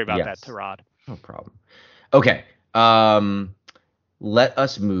start. Sorry about that, Tyrod. No problem. Okay. Let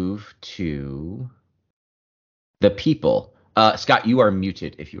us move to the people. Scott, you are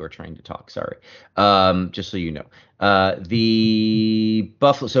muted if you are trying to talk. Sorry. Just so you know. The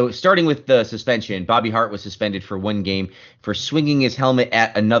Buffalo. So starting with the suspension, Bobby Hart was suspended for 1 game for swinging his helmet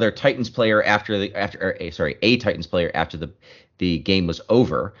at another Titans player a Titans player after the game was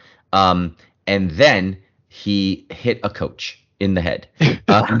over. And then he hit a coach in the head.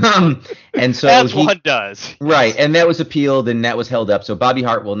 And so that's what does. Right. And that was appealed and that was held up. So Bobby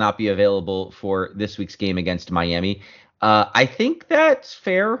Hart will not be available for this week's game against Miami. I think that's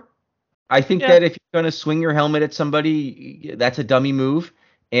fair. I think that if you're going to swing your helmet at somebody, that's a dummy move,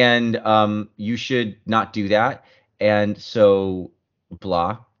 and you should not do that. And so,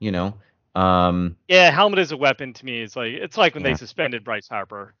 helmet is a weapon to me. It's like when they suspended Bryce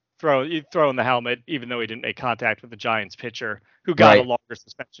Harper. You throw in the helmet, even though he didn't make contact with the Giants pitcher, who got a longer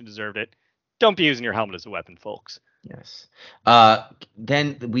suspension, deserved it. Don't be using your helmet as a weapon, folks. Yes.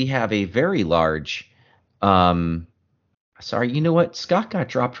 Then we have a very large. Sorry, you know what? Scott got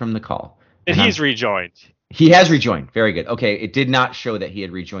dropped from the call. And he's rejoined. He has rejoined. Very good. Okay, it did not show that he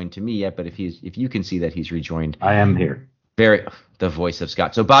had rejoined to me yet, but if you can see that he's rejoined. I am here. The voice of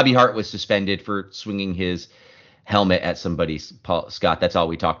Scott. So Bobby Hart was suspended for swinging his helmet at somebody. Scott, that's all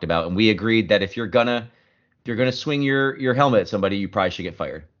we talked about, and we agreed that if you're gonna swing your helmet at somebody, you probably should get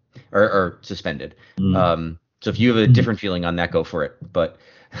fired or suspended. So if you have a different feeling on that, go for it. But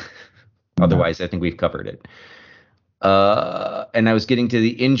otherwise, I think we've covered it. And I was getting to the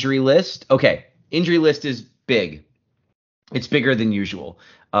injury list. Okay, injury list is big. It's bigger than usual.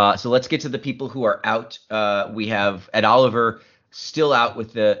 So let's get to the people who are out. We have Ed Oliver still out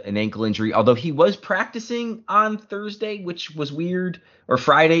with an ankle injury, although he was practicing on Thursday, which was weird, or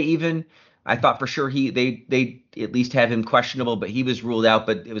Friday even. I thought for sure they at least have him questionable, but he was ruled out.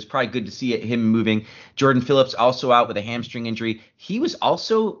 But it was probably good to see him moving. Jordan Phillips also out with a hamstring injury. He was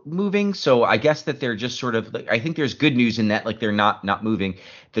also moving, so I guess that they're just sort of. I think there's good news in that, like they're not moving.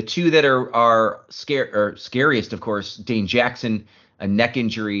 The two that are scariest, of course, Dane Jackson, a neck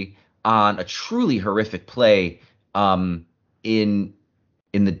injury on a truly horrific play in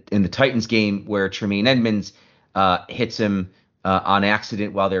the Titans game where Tremaine Edmonds hits him on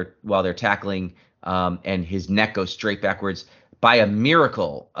accident while they're tackling, and his neck goes straight backwards. By a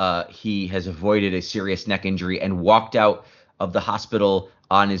miracle, he has avoided a serious neck injury and walked out of the hospital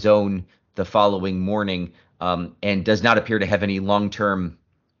on his own the following morning, and does not appear to have any long-term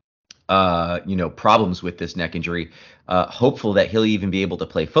problems with this neck injury. Hopeful that he'll even be able to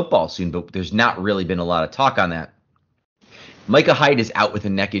play football soon, but there's not really been a lot of talk on that. Micah Hyde is out with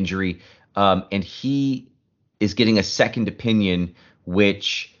a neck injury, and he is getting a second opinion,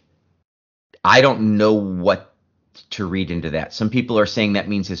 which I don't know what to read into that. Some people are saying that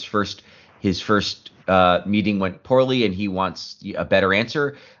means his first meeting went poorly and he wants a better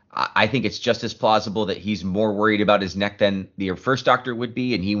answer. I think it's just as plausible that he's more worried about his neck than the first doctor would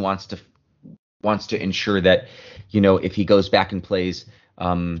be, and he wants to ensure that, if he goes back and plays,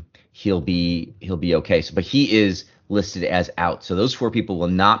 he'll be okay. So, but he is listed as out. So those 4 people will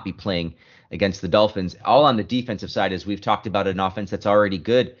not be playing against the Dolphins, all on the defensive side, as we've talked about an offense that's already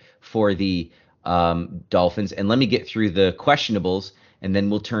good for the Dolphins. And let me get through the questionables, and then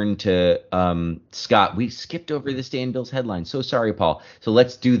we'll turn to Scott. We skipped over this day in Bill's headline. So sorry, Paul. So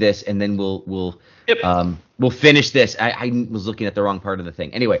let's do this, and then we'll finish this. I was looking at the wrong part of the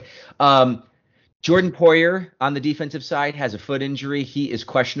thing. Anyway, Jordan Poyer on the defensive side has a foot injury. He is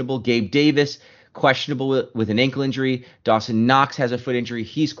questionable. Gabe Davis questionable with an ankle injury. Dawson Knox has a foot injury.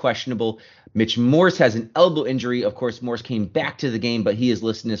 He's questionable. Mitch Morse has an elbow injury. Of course, Morse came back to the game, but he is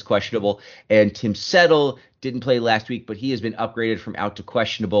listed as questionable. And Tim Settle didn't play last week, but he has been upgraded from out to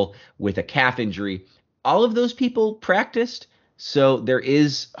questionable with a calf injury. All of those people practiced, so there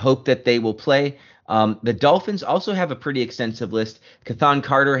is hope that they will play. The Dolphins also have a pretty extensive list. Kathan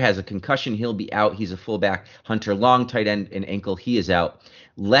Carter has a concussion. He'll be out. He's a fullback. Hunter Long, tight end, and ankle. He is out.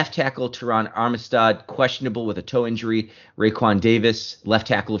 Left tackle, Teron Armstead, questionable with a toe injury. Raekwon Davis, left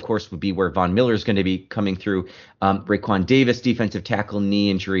tackle, of course, would be where Von Miller is going to be coming through. Raekwon Davis, defensive tackle,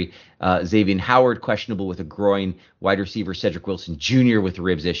 knee injury. Xavier Howard, questionable with a groin. Wide receiver, Cedric Wilson Jr. with a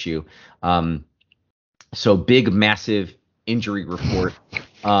ribs issue. So big, massive injury report.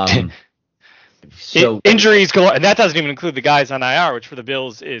 Injuries go, and that doesn't even include the guys on IR, which for the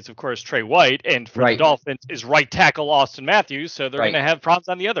Bills is, of course, Trey White, and for the Dolphins is right tackle Austin Matthews. So they're going to have problems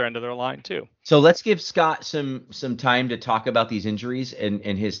on the other end of their line too. So let's give Scott some time to talk about these injuries and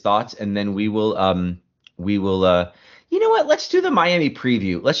his thoughts, and then we will you know what? Let's do the Miami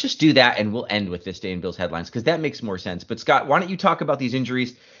preview. Let's just do that, and we'll end with this day in Bills headlines because that makes more sense. But Scott, why don't you talk about these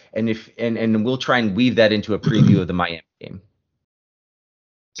injuries, and we'll try and weave that into a preview of the Miami game.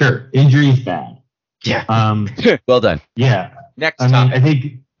 Sure. Injuries bad. Yeah. Well done. Yeah. Next topic. I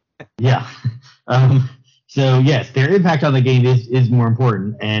think, yeah. So yes, their impact on the game is more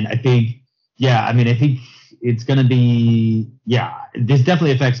important. And I think, I think it's going to be, this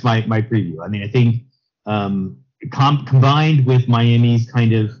definitely affects my preview. I mean, I think combined with Miami's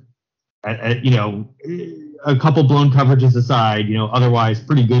kind of, a couple blown coverages aside, otherwise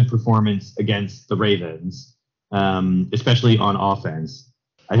pretty good performance against the Ravens, especially on offense.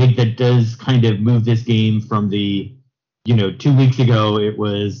 I think that does kind of move this game from the, 2 weeks ago it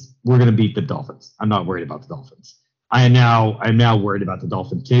was, we're going to beat the Dolphins. I'm not worried about the Dolphins. I'm now worried about the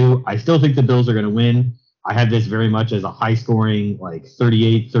Dolphins too. I still think the Bills are going to win. I have this very much as a high scoring, like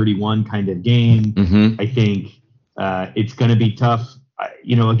 38-31 kind of game. Mm-hmm. I think it's going to be tough.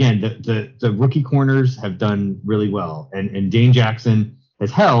 Again, the rookie corners have done really well, and Dane Jackson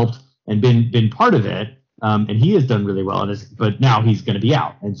has helped and been part of it. And he has done really well, but now he's going to be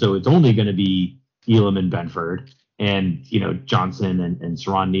out. And so it's only going to be Elam and Benford and, Johnson and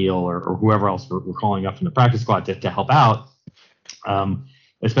Saron Neal or whoever else we're calling up from the practice squad to help out,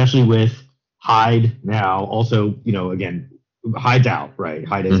 especially with Hyde now. Also, again, Hyde's out, right?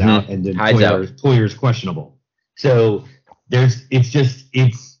 Hyde is out, and then Poyer's questionable. So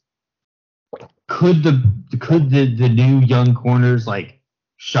could the new young corners like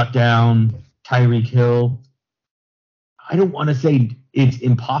shut down Tyreek Hill? I don't want to say it's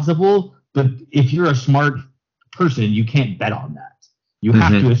impossible, but if you're a smart person, you can't bet on that. You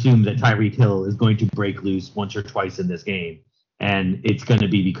have to assume that Tyreek Hill is going to break loose once or twice in this game, and it's going to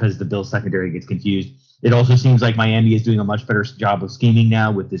be because the Bills secondary gets confused. It also seems like Miami is doing a much better job of scheming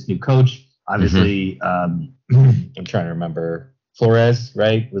now with this new coach. Obviously, I'm trying to remember. Flores,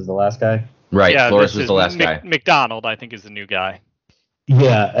 right, was the last guy? Right, yeah, Flores was the last guy. McDonald, I think, is the new guy.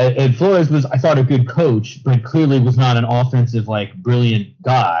 Yeah, and Flores was, I thought, a good coach, but clearly was not an offensive, brilliant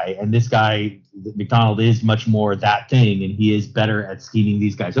guy. And this guy, McDonald, is much more that thing, and he is better at scheming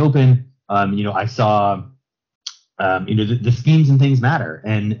these guys open. I saw, the schemes and things matter,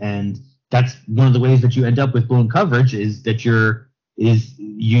 and that's one of the ways that you end up with blown coverage is that you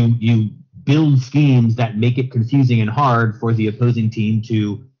build schemes that make it confusing and hard for the opposing team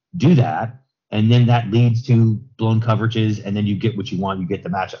to do that. And then that leads to blown coverages, and then you get what you want. You get the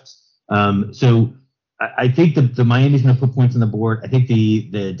matchups. So I think the Miami's going to put points on the board. I think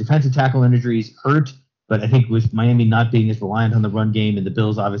the defensive tackle injuries hurt, but I think with Miami not being as reliant on the run game and the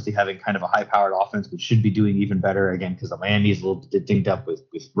Bills obviously having kind of a high-powered offense, which should be doing even better, again, because the Miami is a little bit dinged up with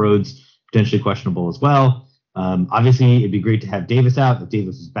Rhodes, potentially questionable as well. Obviously, it'd be great to have Davis out. If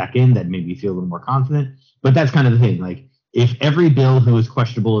Davis is back in, that made me feel a little more confident. But that's kind of the thing. If every Bill who is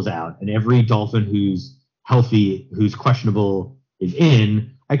questionable is out and every Dolphin who's healthy, who's questionable is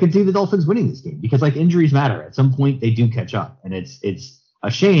in, I could see the Dolphins winning this game because injuries matter. At some point, they do catch up, and it's a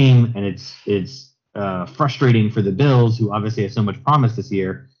shame, and it's frustrating for the Bills who obviously have so much promise this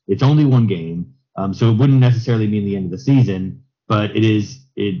year. It's only one game, so it wouldn't necessarily mean the end of the season, but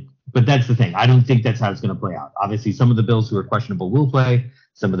But that's the thing. I don't think that's how it's going to play out. Obviously, some of the Bills who are questionable will play.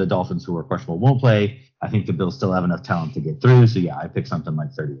 Some of the Dolphins who are questionable won't play. I think the Bills still have enough talent to get through. So, I pick something like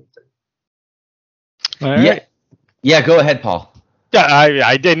 38-30. Right. Yeah, go ahead, Paul. Yeah,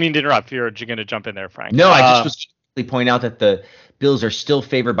 I didn't mean to interrupt. You're going to jump in there, Frank. No, I just was to point out that the Bills are still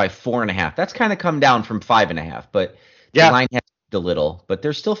favored by 4.5. That's kind of come down from 5.5, but the line has moved a little, but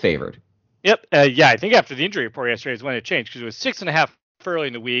they're still favored. Yep. I think after the injury report yesterday is when it changed because it was 6.5 early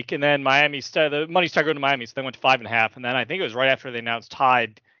in the week, and then the money started going to Miami, so they went to 5.5, and then I think it was right after they announced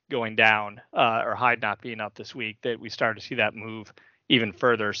Hyde going down, or Hyde not being up this week, that we started to see that move even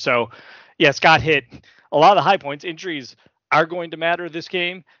further. So, yeah, Scott hit a lot of the high points. Injuries are going to matter this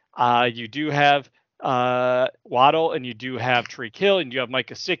game. You do have Waddle, and you do have Tyreek Hill, and you have Mike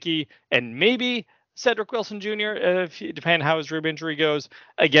Gesicki, and maybe Cedric Wilson Jr., depending on how his rib injury goes,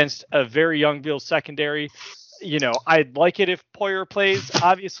 against a very young Bills secondary. I'd like it if Poyer plays.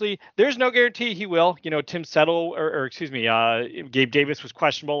 Obviously, there's no guarantee he will. Tim Settle, Gabe Davis was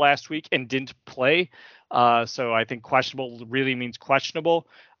questionable last week and didn't play. So I think questionable really means questionable.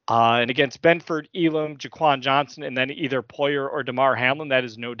 And against Benford, Elam, Jaquan Johnson, and then either Poyer or Damar Hamlin, that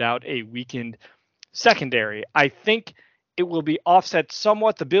is no doubt a weakened secondary. I think it will be offset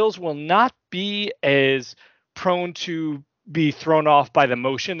somewhat. The Bills will not be as prone to be thrown off by the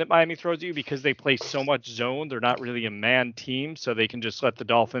motion that Miami throws at you because they play so much zone. They're not really a man team, so they can just let the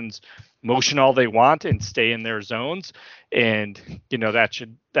Dolphins motion all they want and stay in their zones. And, that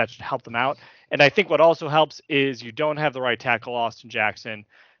should help them out. And I think what also helps is you don't have the right tackle, Austin Jackson.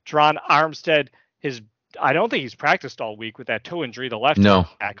 Teron Armstead, I don't think he's practiced all week with that toe injury, the left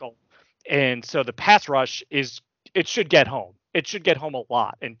tackle. And so the pass rush it should get home. It should get home a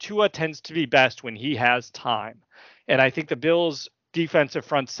lot. And Tua tends to be best when he has time. And I think the Bills' defensive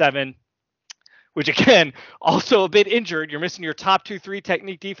front seven, which again, also a bit injured. You're missing your top 2-3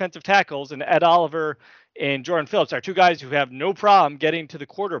 technique defensive tackles, and Ed Oliver and Jordan Phillips are two guys who have no problem getting to the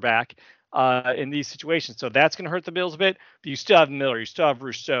quarterback in these situations. So that's going to hurt the Bills a bit. But you still have Miller. You still have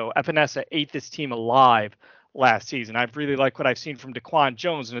Rousseau. Epinesa ate this team alive last season. I really like what I've seen from Daquan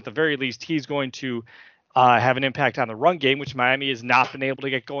Jones, and at the very least, he's going to have an impact on the run game, which Miami has not been able to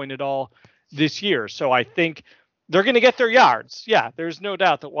get going at all this year. So I think they're going to get their yards. Yeah, there's no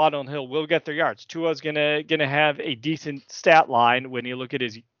doubt that Waddle and Hill will get their yards. Tua's going to have a decent stat line when you look at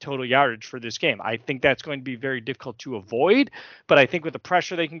his total yardage for this game. I think that's going to be very difficult to avoid, but I think with the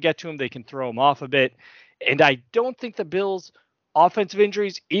pressure they can get to him, they can throw him off a bit. And I don't think the Bills' offensive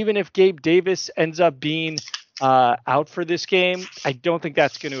injuries, even if Gabe Davis ends up being out for this game, I don't think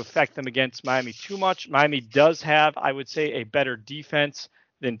that's going to affect them against Miami too much. Miami does have, I would say, a better defense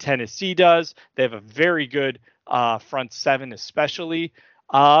than Tennessee does. They have a very good front seven especially.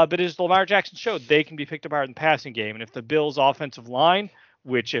 But as Lamar Jackson showed, they can be picked apart in the passing game. And if the Bills' offensive line,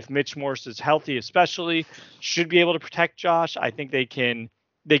 which if Mitch Morse is healthy especially, should be able to protect Josh, I think they can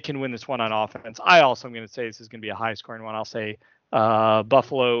win this one on offense. I also am going to say this is going to be a high-scoring one. I'll say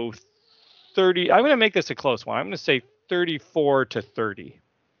Buffalo 30. I'm going to make this a close one. I'm going to say 34-30.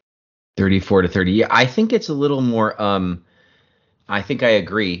 34-30. Yeah, I think it's a little more I think I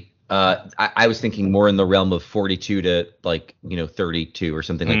agree. I was thinking more in the realm of 42 to 32 or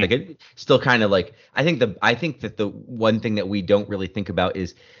something like that. It still kind of I think that the one thing that we don't really think about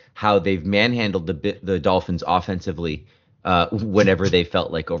is how they've manhandled the Dolphins offensively whenever they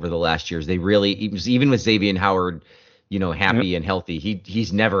felt like over the last years. They really, even with Xavier Howard, happy and healthy,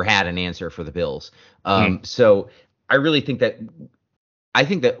 he's never had an answer for the Bills. So I really think that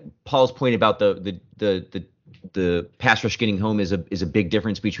Paul's point about the pass rush getting home is a big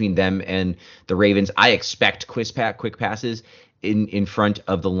difference between them and the Ravens. I expect quick passes in front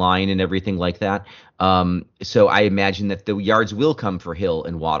of the line and everything like that. So I imagine that the yards will come for Hill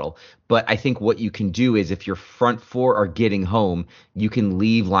and Waddle. But I think what you can do is if your front four are getting home, you can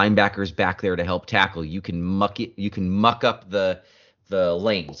leave linebackers back there to help tackle. You can muck up the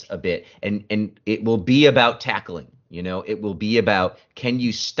lanes a bit, and it will be about tackling. It will be about, can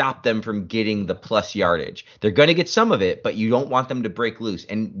you stop them from getting the plus yardage? They're going to get some of it, but you don't want them to break loose.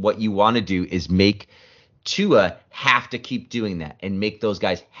 And what you want to do is make Tua have to keep doing that and make those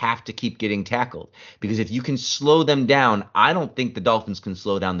guys have to keep getting tackled. Because if you can slow them down, I don't think the Dolphins can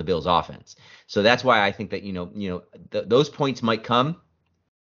slow down the Bills' offense. So that's why I think that, those points might come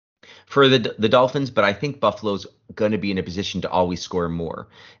for the Dolphins, but I think Buffalo's going to be in a position to always score more.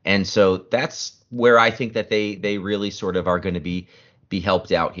 And so that's where I think that they really sort of are going to be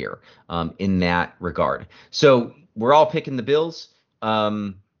helped out here in that regard. So we're all picking the Bills.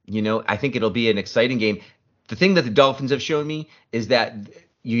 I think it'll be an exciting game. The thing that the Dolphins have shown me is that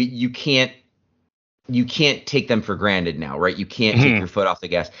you can't take them for granted now, right? You can't take your foot off the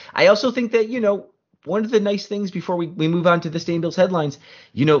gas. I also think that, one of the nice things before we move on to the Stain Bills headlines,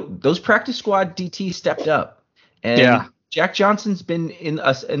 those practice squad DTs stepped up. And Jack Johnson's been in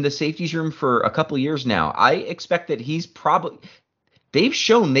the safeties room for a couple of years now. I expect that they've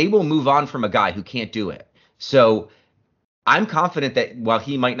shown they will move on from a guy who can't do it. So I'm confident that while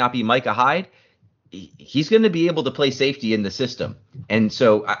he might not be Micah Hyde, he's going to be able to play safety in the system. And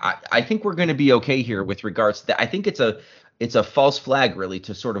so I think we're going to be okay here with regards to that. I think it's it's a false flag really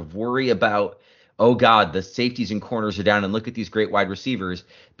to sort of worry about, oh God, the safeties and corners are down and look at these great wide receivers,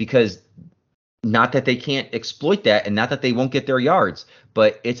 because not that they can't exploit that and not that they won't get their yards,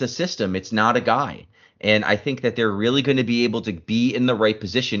 but it's a system. It's not a guy. And I think that they're really going to be able to be in the right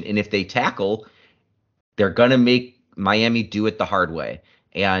position. And if they tackle, they're going to make Miami do it the hard way.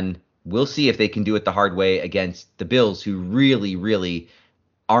 And we'll see if they can do it the hard way against the Bills, who really, really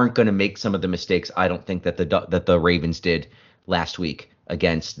aren't going to make some of the mistakes I don't think that the Ravens did last week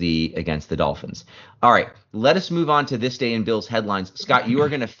against the Dolphins. All right, let us move on to This Day in Bills headlines. Scott, you are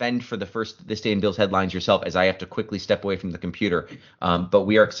going to fend for the first This Day in Bills headlines yourself, as I have to quickly step away from the computer. But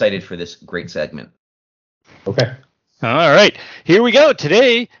we are excited for this great segment. Okay. All right, here we go.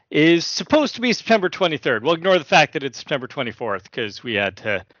 Today is supposed to be September 23rd. We'll ignore the fact that it's September 24th because we had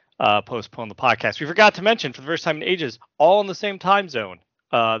to postpone the podcast. We forgot to mention, for the first time in ages, all in the same time zone,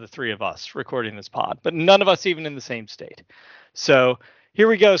 the three of us recording this pod, but none of us even in the same state. So here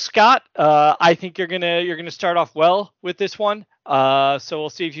we go, Scott. I think you're gonna start off well with this one. So we'll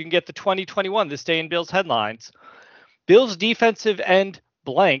see if you can get the 2021 This Day in Bills headlines. Bills defensive end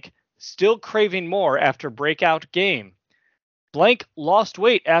blank still craving more after breakout game. Blank lost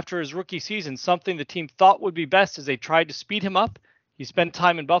weight after his rookie season, something the team thought would be best as they tried to speed him up. He spent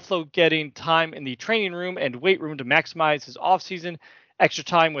time in Buffalo getting time in the training room and weight room to maximize his offseason. Extra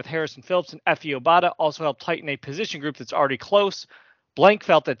time with Harrison Phillips and Efe Obada also helped tighten a position group that's already close. Blank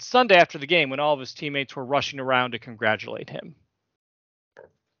felt that Sunday after the game when all of his teammates were rushing around to congratulate him.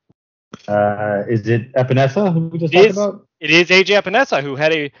 Is it Epinesa who we just talked about? It is AJ Epinesa, who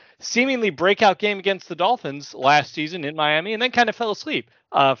had a seemingly breakout game against the Dolphins last season in Miami, and then kind of fell asleep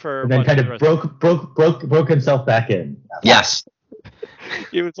for. And then kind of broke himself back in. Yes.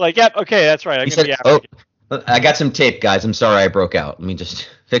 He was like, "Yep, okay, that's right. I'm gonna be average." Oh, I got some tape, guys. I'm sorry I broke out. Let me just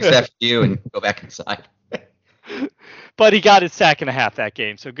fix that for you and go back inside. But he got his sack and a half that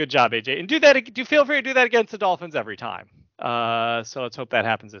game, so good job, AJ. And do feel free to do that against the Dolphins every time. So let's hope that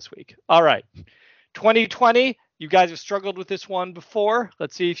happens this week. All right, 2020. You guys have struggled with this one before.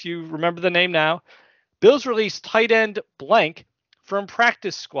 Let's see if you remember the name now. Bills released tight end blank from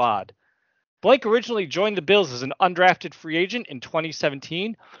practice squad. Blank originally joined the Bills as an undrafted free agent in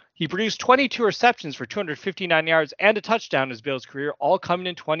 2017. He produced 22 receptions for 259 yards and a touchdown in his Bills career, all coming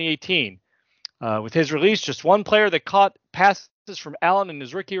in 2018. With his release, just one player that caught passes from Allen in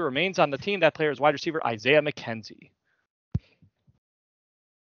his rookie year remains on the team. That player is wide receiver Isaiah McKenzie.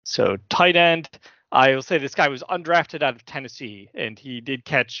 So tight end. I will say this guy was undrafted out of Tennessee, and he did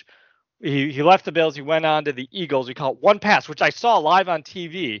catch. He left the Bills. He went on to the Eagles. He caught one pass, which I saw live on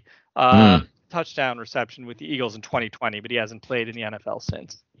TV, touchdown reception with the Eagles in 2020, but he hasn't played in the NFL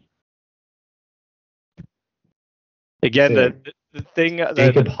since. Again, the thing.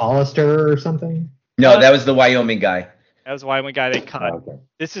 Jacob Hollister or something? No, that was the Wyoming guy. That was the Wyoming guy they cut. Oh, okay.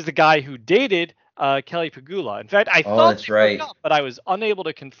 This is the guy who dated Kelly Pagula. In fact, I thought that's right. Up, but I was unable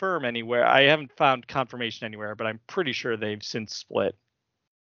to confirm anywhere. I haven't found confirmation anywhere, but I'm pretty sure they've since split.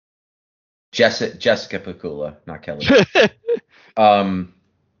 Jessica Pagula, not Kelly.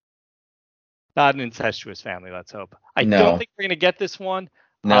 Not an incestuous family, let's hope. I No. don't think we're gonna get this one.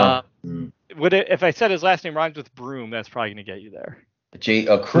 No. If I said his last name rhymes with Broom, that's probably gonna get you there.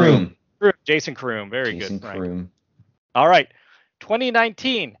 Kroom. Jason Kroom, very Jason good. Kroom. All right,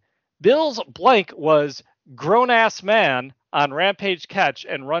 2019. Bills blank was grown-ass man on rampage catch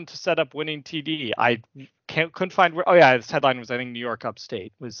and run to set up winning TD. I couldn't find where. Oh yeah, this headline was I think New York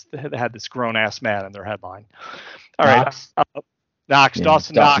Upstate they had this grown-ass man in their headline. All right, Knox, yeah,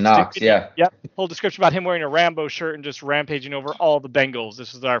 Dawson Knox. Yeah. Yep. Full description about him wearing a Rambo shirt and just rampaging over all the Bengals.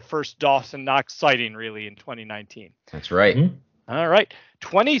 This is our first Dawson Knox sighting really in 2019. That's right. Mm-hmm. All right,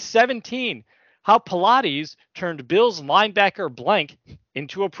 2017. How Pilates turned Bills linebacker blank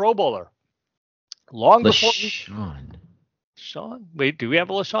into a Pro Bowler. Long before Sean? Wait, do we have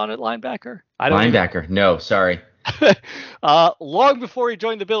a LaShawn at linebacker? Linebacker. No, sorry. Long before he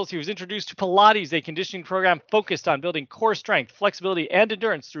joined the Bills, he was introduced to Pilates, a conditioning program focused on building core strength, flexibility, and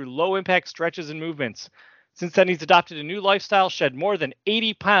endurance through low-impact stretches and movements. Since then, he's adopted a new lifestyle, shed more than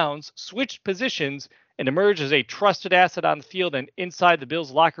 80 pounds, switched positions, and emerged as a trusted asset on the field and inside the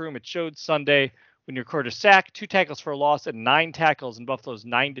Bills' locker room. It showed Sunday when he recorded a sack, 2 tackles for a loss, and 9 tackles in Buffalo's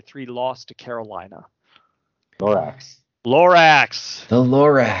 9-3 loss to Carolina. Lorax. The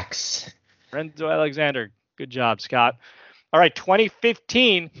Lorax. Renzo Alexander. Good job, Scott. All right,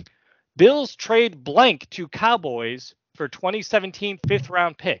 2015. Bills trade blank to Cowboys for 2017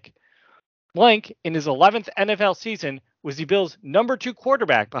 fifth-round pick. Blank, in his 11th NFL season, was the Bills' number 2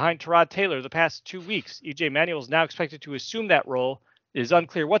 quarterback behind Tyrod Taylor the past 2 weeks. E.J. Manuel is now expected to assume that role. It is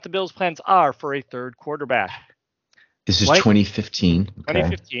unclear what the Bills' plans are for a third quarterback. This is 2015. Okay.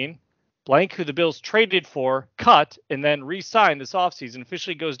 2015. Blank, who the Bills traded for, cut, and then re-signed this offseason,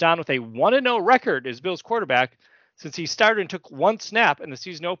 officially goes down with a 1-0 record as Bills quarterback since he started and took one snap in the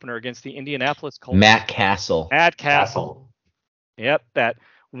season opener against the Indianapolis Colts. Matt Castle. Yep, that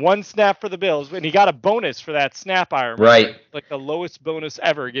one snap for the Bills, and he got a bonus for that snap, I remember. Right. Like the lowest bonus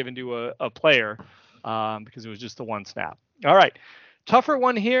ever given to a player because it was just the one snap. All right. Tougher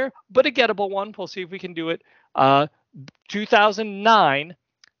one here, but a gettable one. We'll see if we can do it. 2009,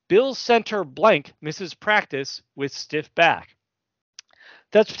 Bills center blank misses practice with stiff back.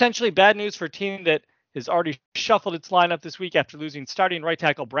 That's potentially bad news for a team that has already shuffled its lineup this week after losing starting right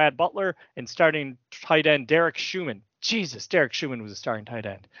tackle Brad Butler and starting tight end Derek Schumann. Jesus, Derek Schumann was a starting tight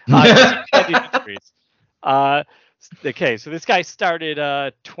end. Okay, so this guy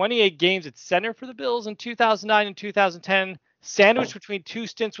started 28 games at center for the Bills in 2009 and 2010, sandwiched between two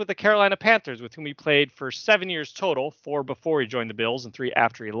stints with the Carolina Panthers, with whom he played for 7 years total, 4 before he joined the Bills and 3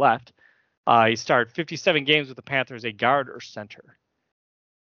 after he left. He started 57 games with the Panthers, a guard or center.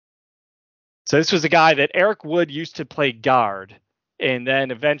 So this was a guy that Eric Wood used to play guard, and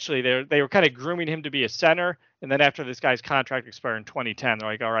then eventually they were kind of grooming him to be a center. And then after this guy's contract expired in 2010, they're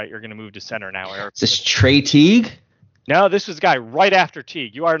like, all right, you're going to move to center now, Eric. Is this Trey Teague? No, this was a guy right after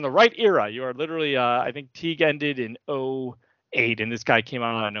Teague. You are in the right era. You are literally, I think Teague ended in 2008, and this guy came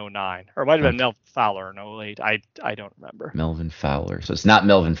out in 2009. Or it might have been Melvin Fowler in 2008. I don't remember. Melvin Fowler. So it's not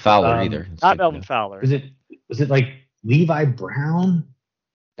Melvin Fowler either. It's not Melvin Fowler. Was it like Levi Brown?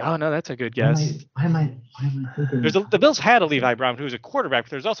 Oh, no, that's a good guess. Why am I thinking? The Bills had a Levi Brown who was a quarterback,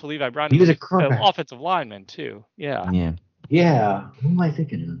 but there's also Levi Brown who was an offensive lineman, too. Yeah. Yeah. Who am I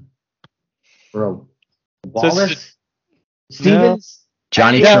thinking of? Bro. Wallace? Stevens?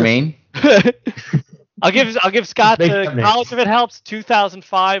 Johnny Tremaine? I'll give Scott the college if it helps.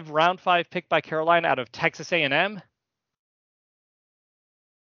 2005 round 5 pick by Carolina out of Texas A&M.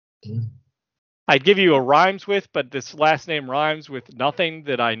 I'd give you a rhymes with, but this last name rhymes with nothing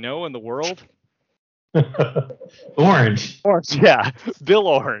that I know in the world. Orange, yeah. Bill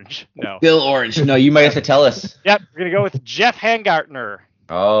Orange. No. Bill Orange. No, you might have to tell us. Yep, we're going to go with Jeff Hangartner.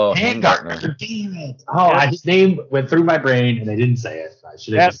 Oh, Hangartner. Damn it. Oh, his name went through my brain and I didn't say it. I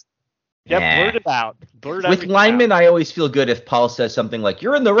should have just... blurt it out. With linemen, I always feel good if Paul says something like,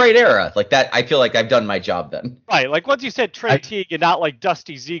 you're in the right era. Like that, I feel like I've done my job then. Right. Like once you said Trey Teague and not like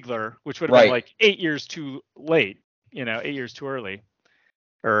Dusty Ziegler, which would have been like 8 years too late, 8 years too early.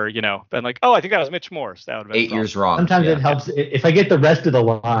 Or, been like, oh, I think that was Mitch Morse. That would have been 8 years wrong. Sometimes it helps. If I get the rest of the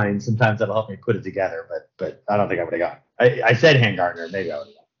line, sometimes that'll help me put it together. But I don't think I would have got it. I said Hangartner. Maybe I would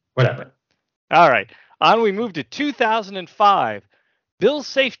have got it. Whatever. All right. On we move to 2005. Bills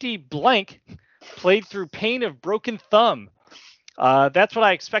safety blank played through pain of broken thumb. That's what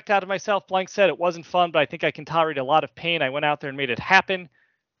I expect out of myself. Blank said it wasn't fun, but I think I can tolerate a lot of pain. I went out there and made it happen.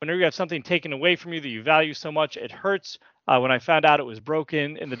 Whenever you have something taken away from you that you value so much, it hurts. When I found out it was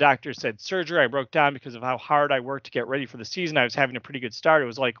broken and the doctor said surgery, I broke down because of how hard I worked to get ready for the season. I was having a pretty good start. It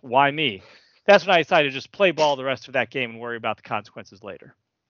was like, why me? That's when I decided to just play ball the rest of that game and worry about the consequences later.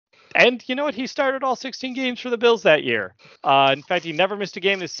 And you know what? He started all 16 games for the Bills that year. In fact, he never missed a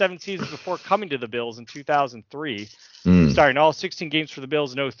game in his 7 seasons before coming to the Bills in 2003. Starting all 16 games for the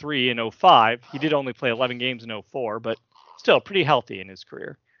Bills in 2003 and 2005. He did only play 11 games in 2004, but still pretty healthy in his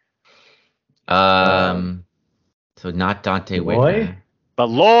career. So not Dante Whitner. But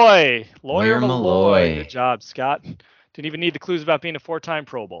Lawyer Malloy. Malloy. Good job, Scott. Didn't even need the clues about being a 4-time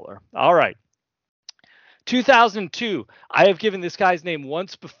Pro Bowler. All right. 2002. I have given this guy's name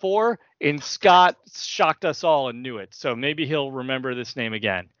once before, and Scott shocked us all and knew it. So maybe he'll remember this name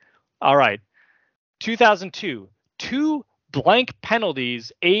again. All right. 2002. 2 blank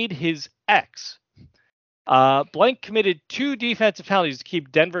penalties aid his ex. Blank committed 2 defensive penalties to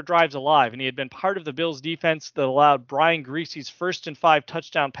keep Denver drives alive, and he had been part of the Bills' defense that allowed Brian Greasy's 1st and 5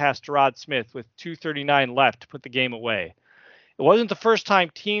 touchdown pass to Rod Smith with 2:39 left to put the game away. It wasn't the first time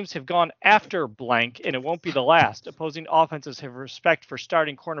teams have gone after blank, and it won't be the last. Opposing offenses have respect for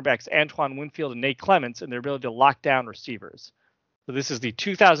starting cornerbacks Antoine Winfield and Nate Clements and their ability to lock down receivers. So this is the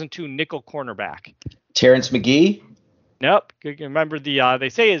 2002 nickel cornerback. Terrence McGee? Nope. Remember they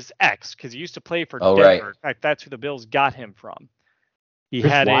say his ex because he used to play for Denver. Right. In fact, that's who the Bills got him from.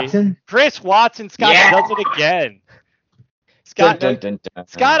 Chris Watson. Scott does it again. Scott,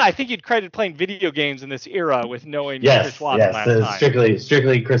 I think you'd credit playing video games in this era with knowing Chris Watson last time.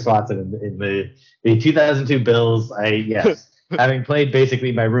 Strictly Chris Watson in the 2002 Bills. Having played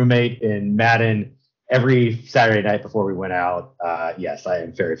basically my roommate in Madden every Saturday night before we went out. Yes, I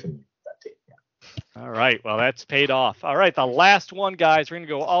am very familiar with that team. Yeah. All right, well that's paid off. All right, the last one, guys. We're gonna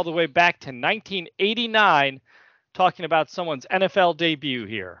go all the way back to 1989. talking about someone's NFL debut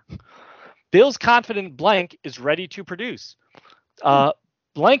here. Bills confident blank is ready to produce.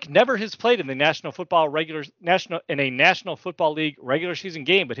 Blank never has played in the National Football League regular season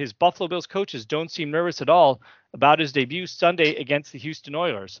game, but his Buffalo Bills coaches don't seem nervous at all about his debut Sunday against the Houston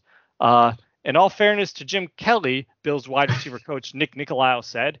Oilers. In all fairness to Jim Kelly, Bills wide receiver coach Nick Nicolaou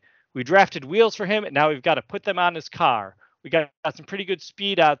said, "We drafted wheels for him, and now we've got to put them on his car. We got some pretty good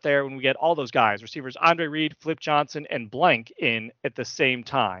speed out there when we get all those guys, receivers Andre Reed, Flip Johnson, and Blank in at the same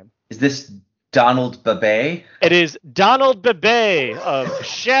time." Is this Donald Babay? It is Donald Babay of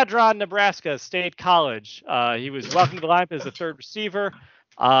Chadron, Nebraska State College. He was welcomed to the lineup as the third receiver,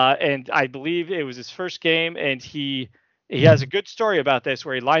 and I believe it was his first game, and he has a good story about this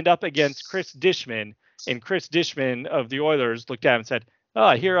where he lined up against Chris Dishman, and Chris Dishman of the Oilers looked at him and said,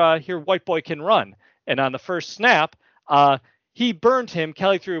 "Oh, here white boy can run." And on the first snap, he burned him.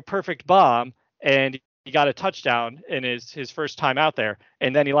 Kelly threw a perfect bomb, and he got a touchdown in his first time out there.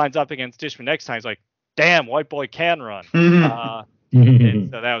 And then he lines up against Dishman next time. He's like, "Damn, white boy can run."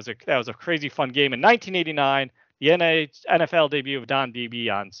 And so that was a crazy fun game. In 1989, the NFL debut of Don Beebe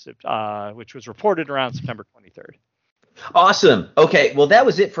which was reported around September 23rd. Awesome. Okay, well, that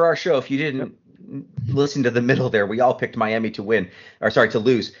was it for our show. If you didn't listen to the middle there, we all picked Miami to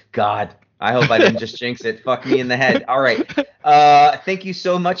lose. God, I hope I didn't just jinx it. Fuck me in the head. All right. Thank you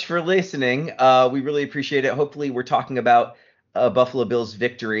so much for listening. We really appreciate it. Hopefully we're talking about Buffalo Bills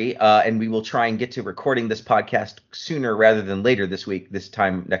victory, and we will try and get to recording this podcast sooner rather than later this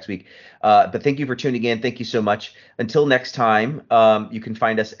time next week. But thank you for tuning in. Thank you so much. Until next time, you can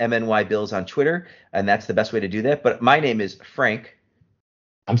find us MNY Bills on Twitter, and that's the best way to do that. But my name is Frank.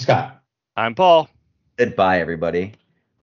 I'm Scott. I'm Paul. Goodbye, everybody.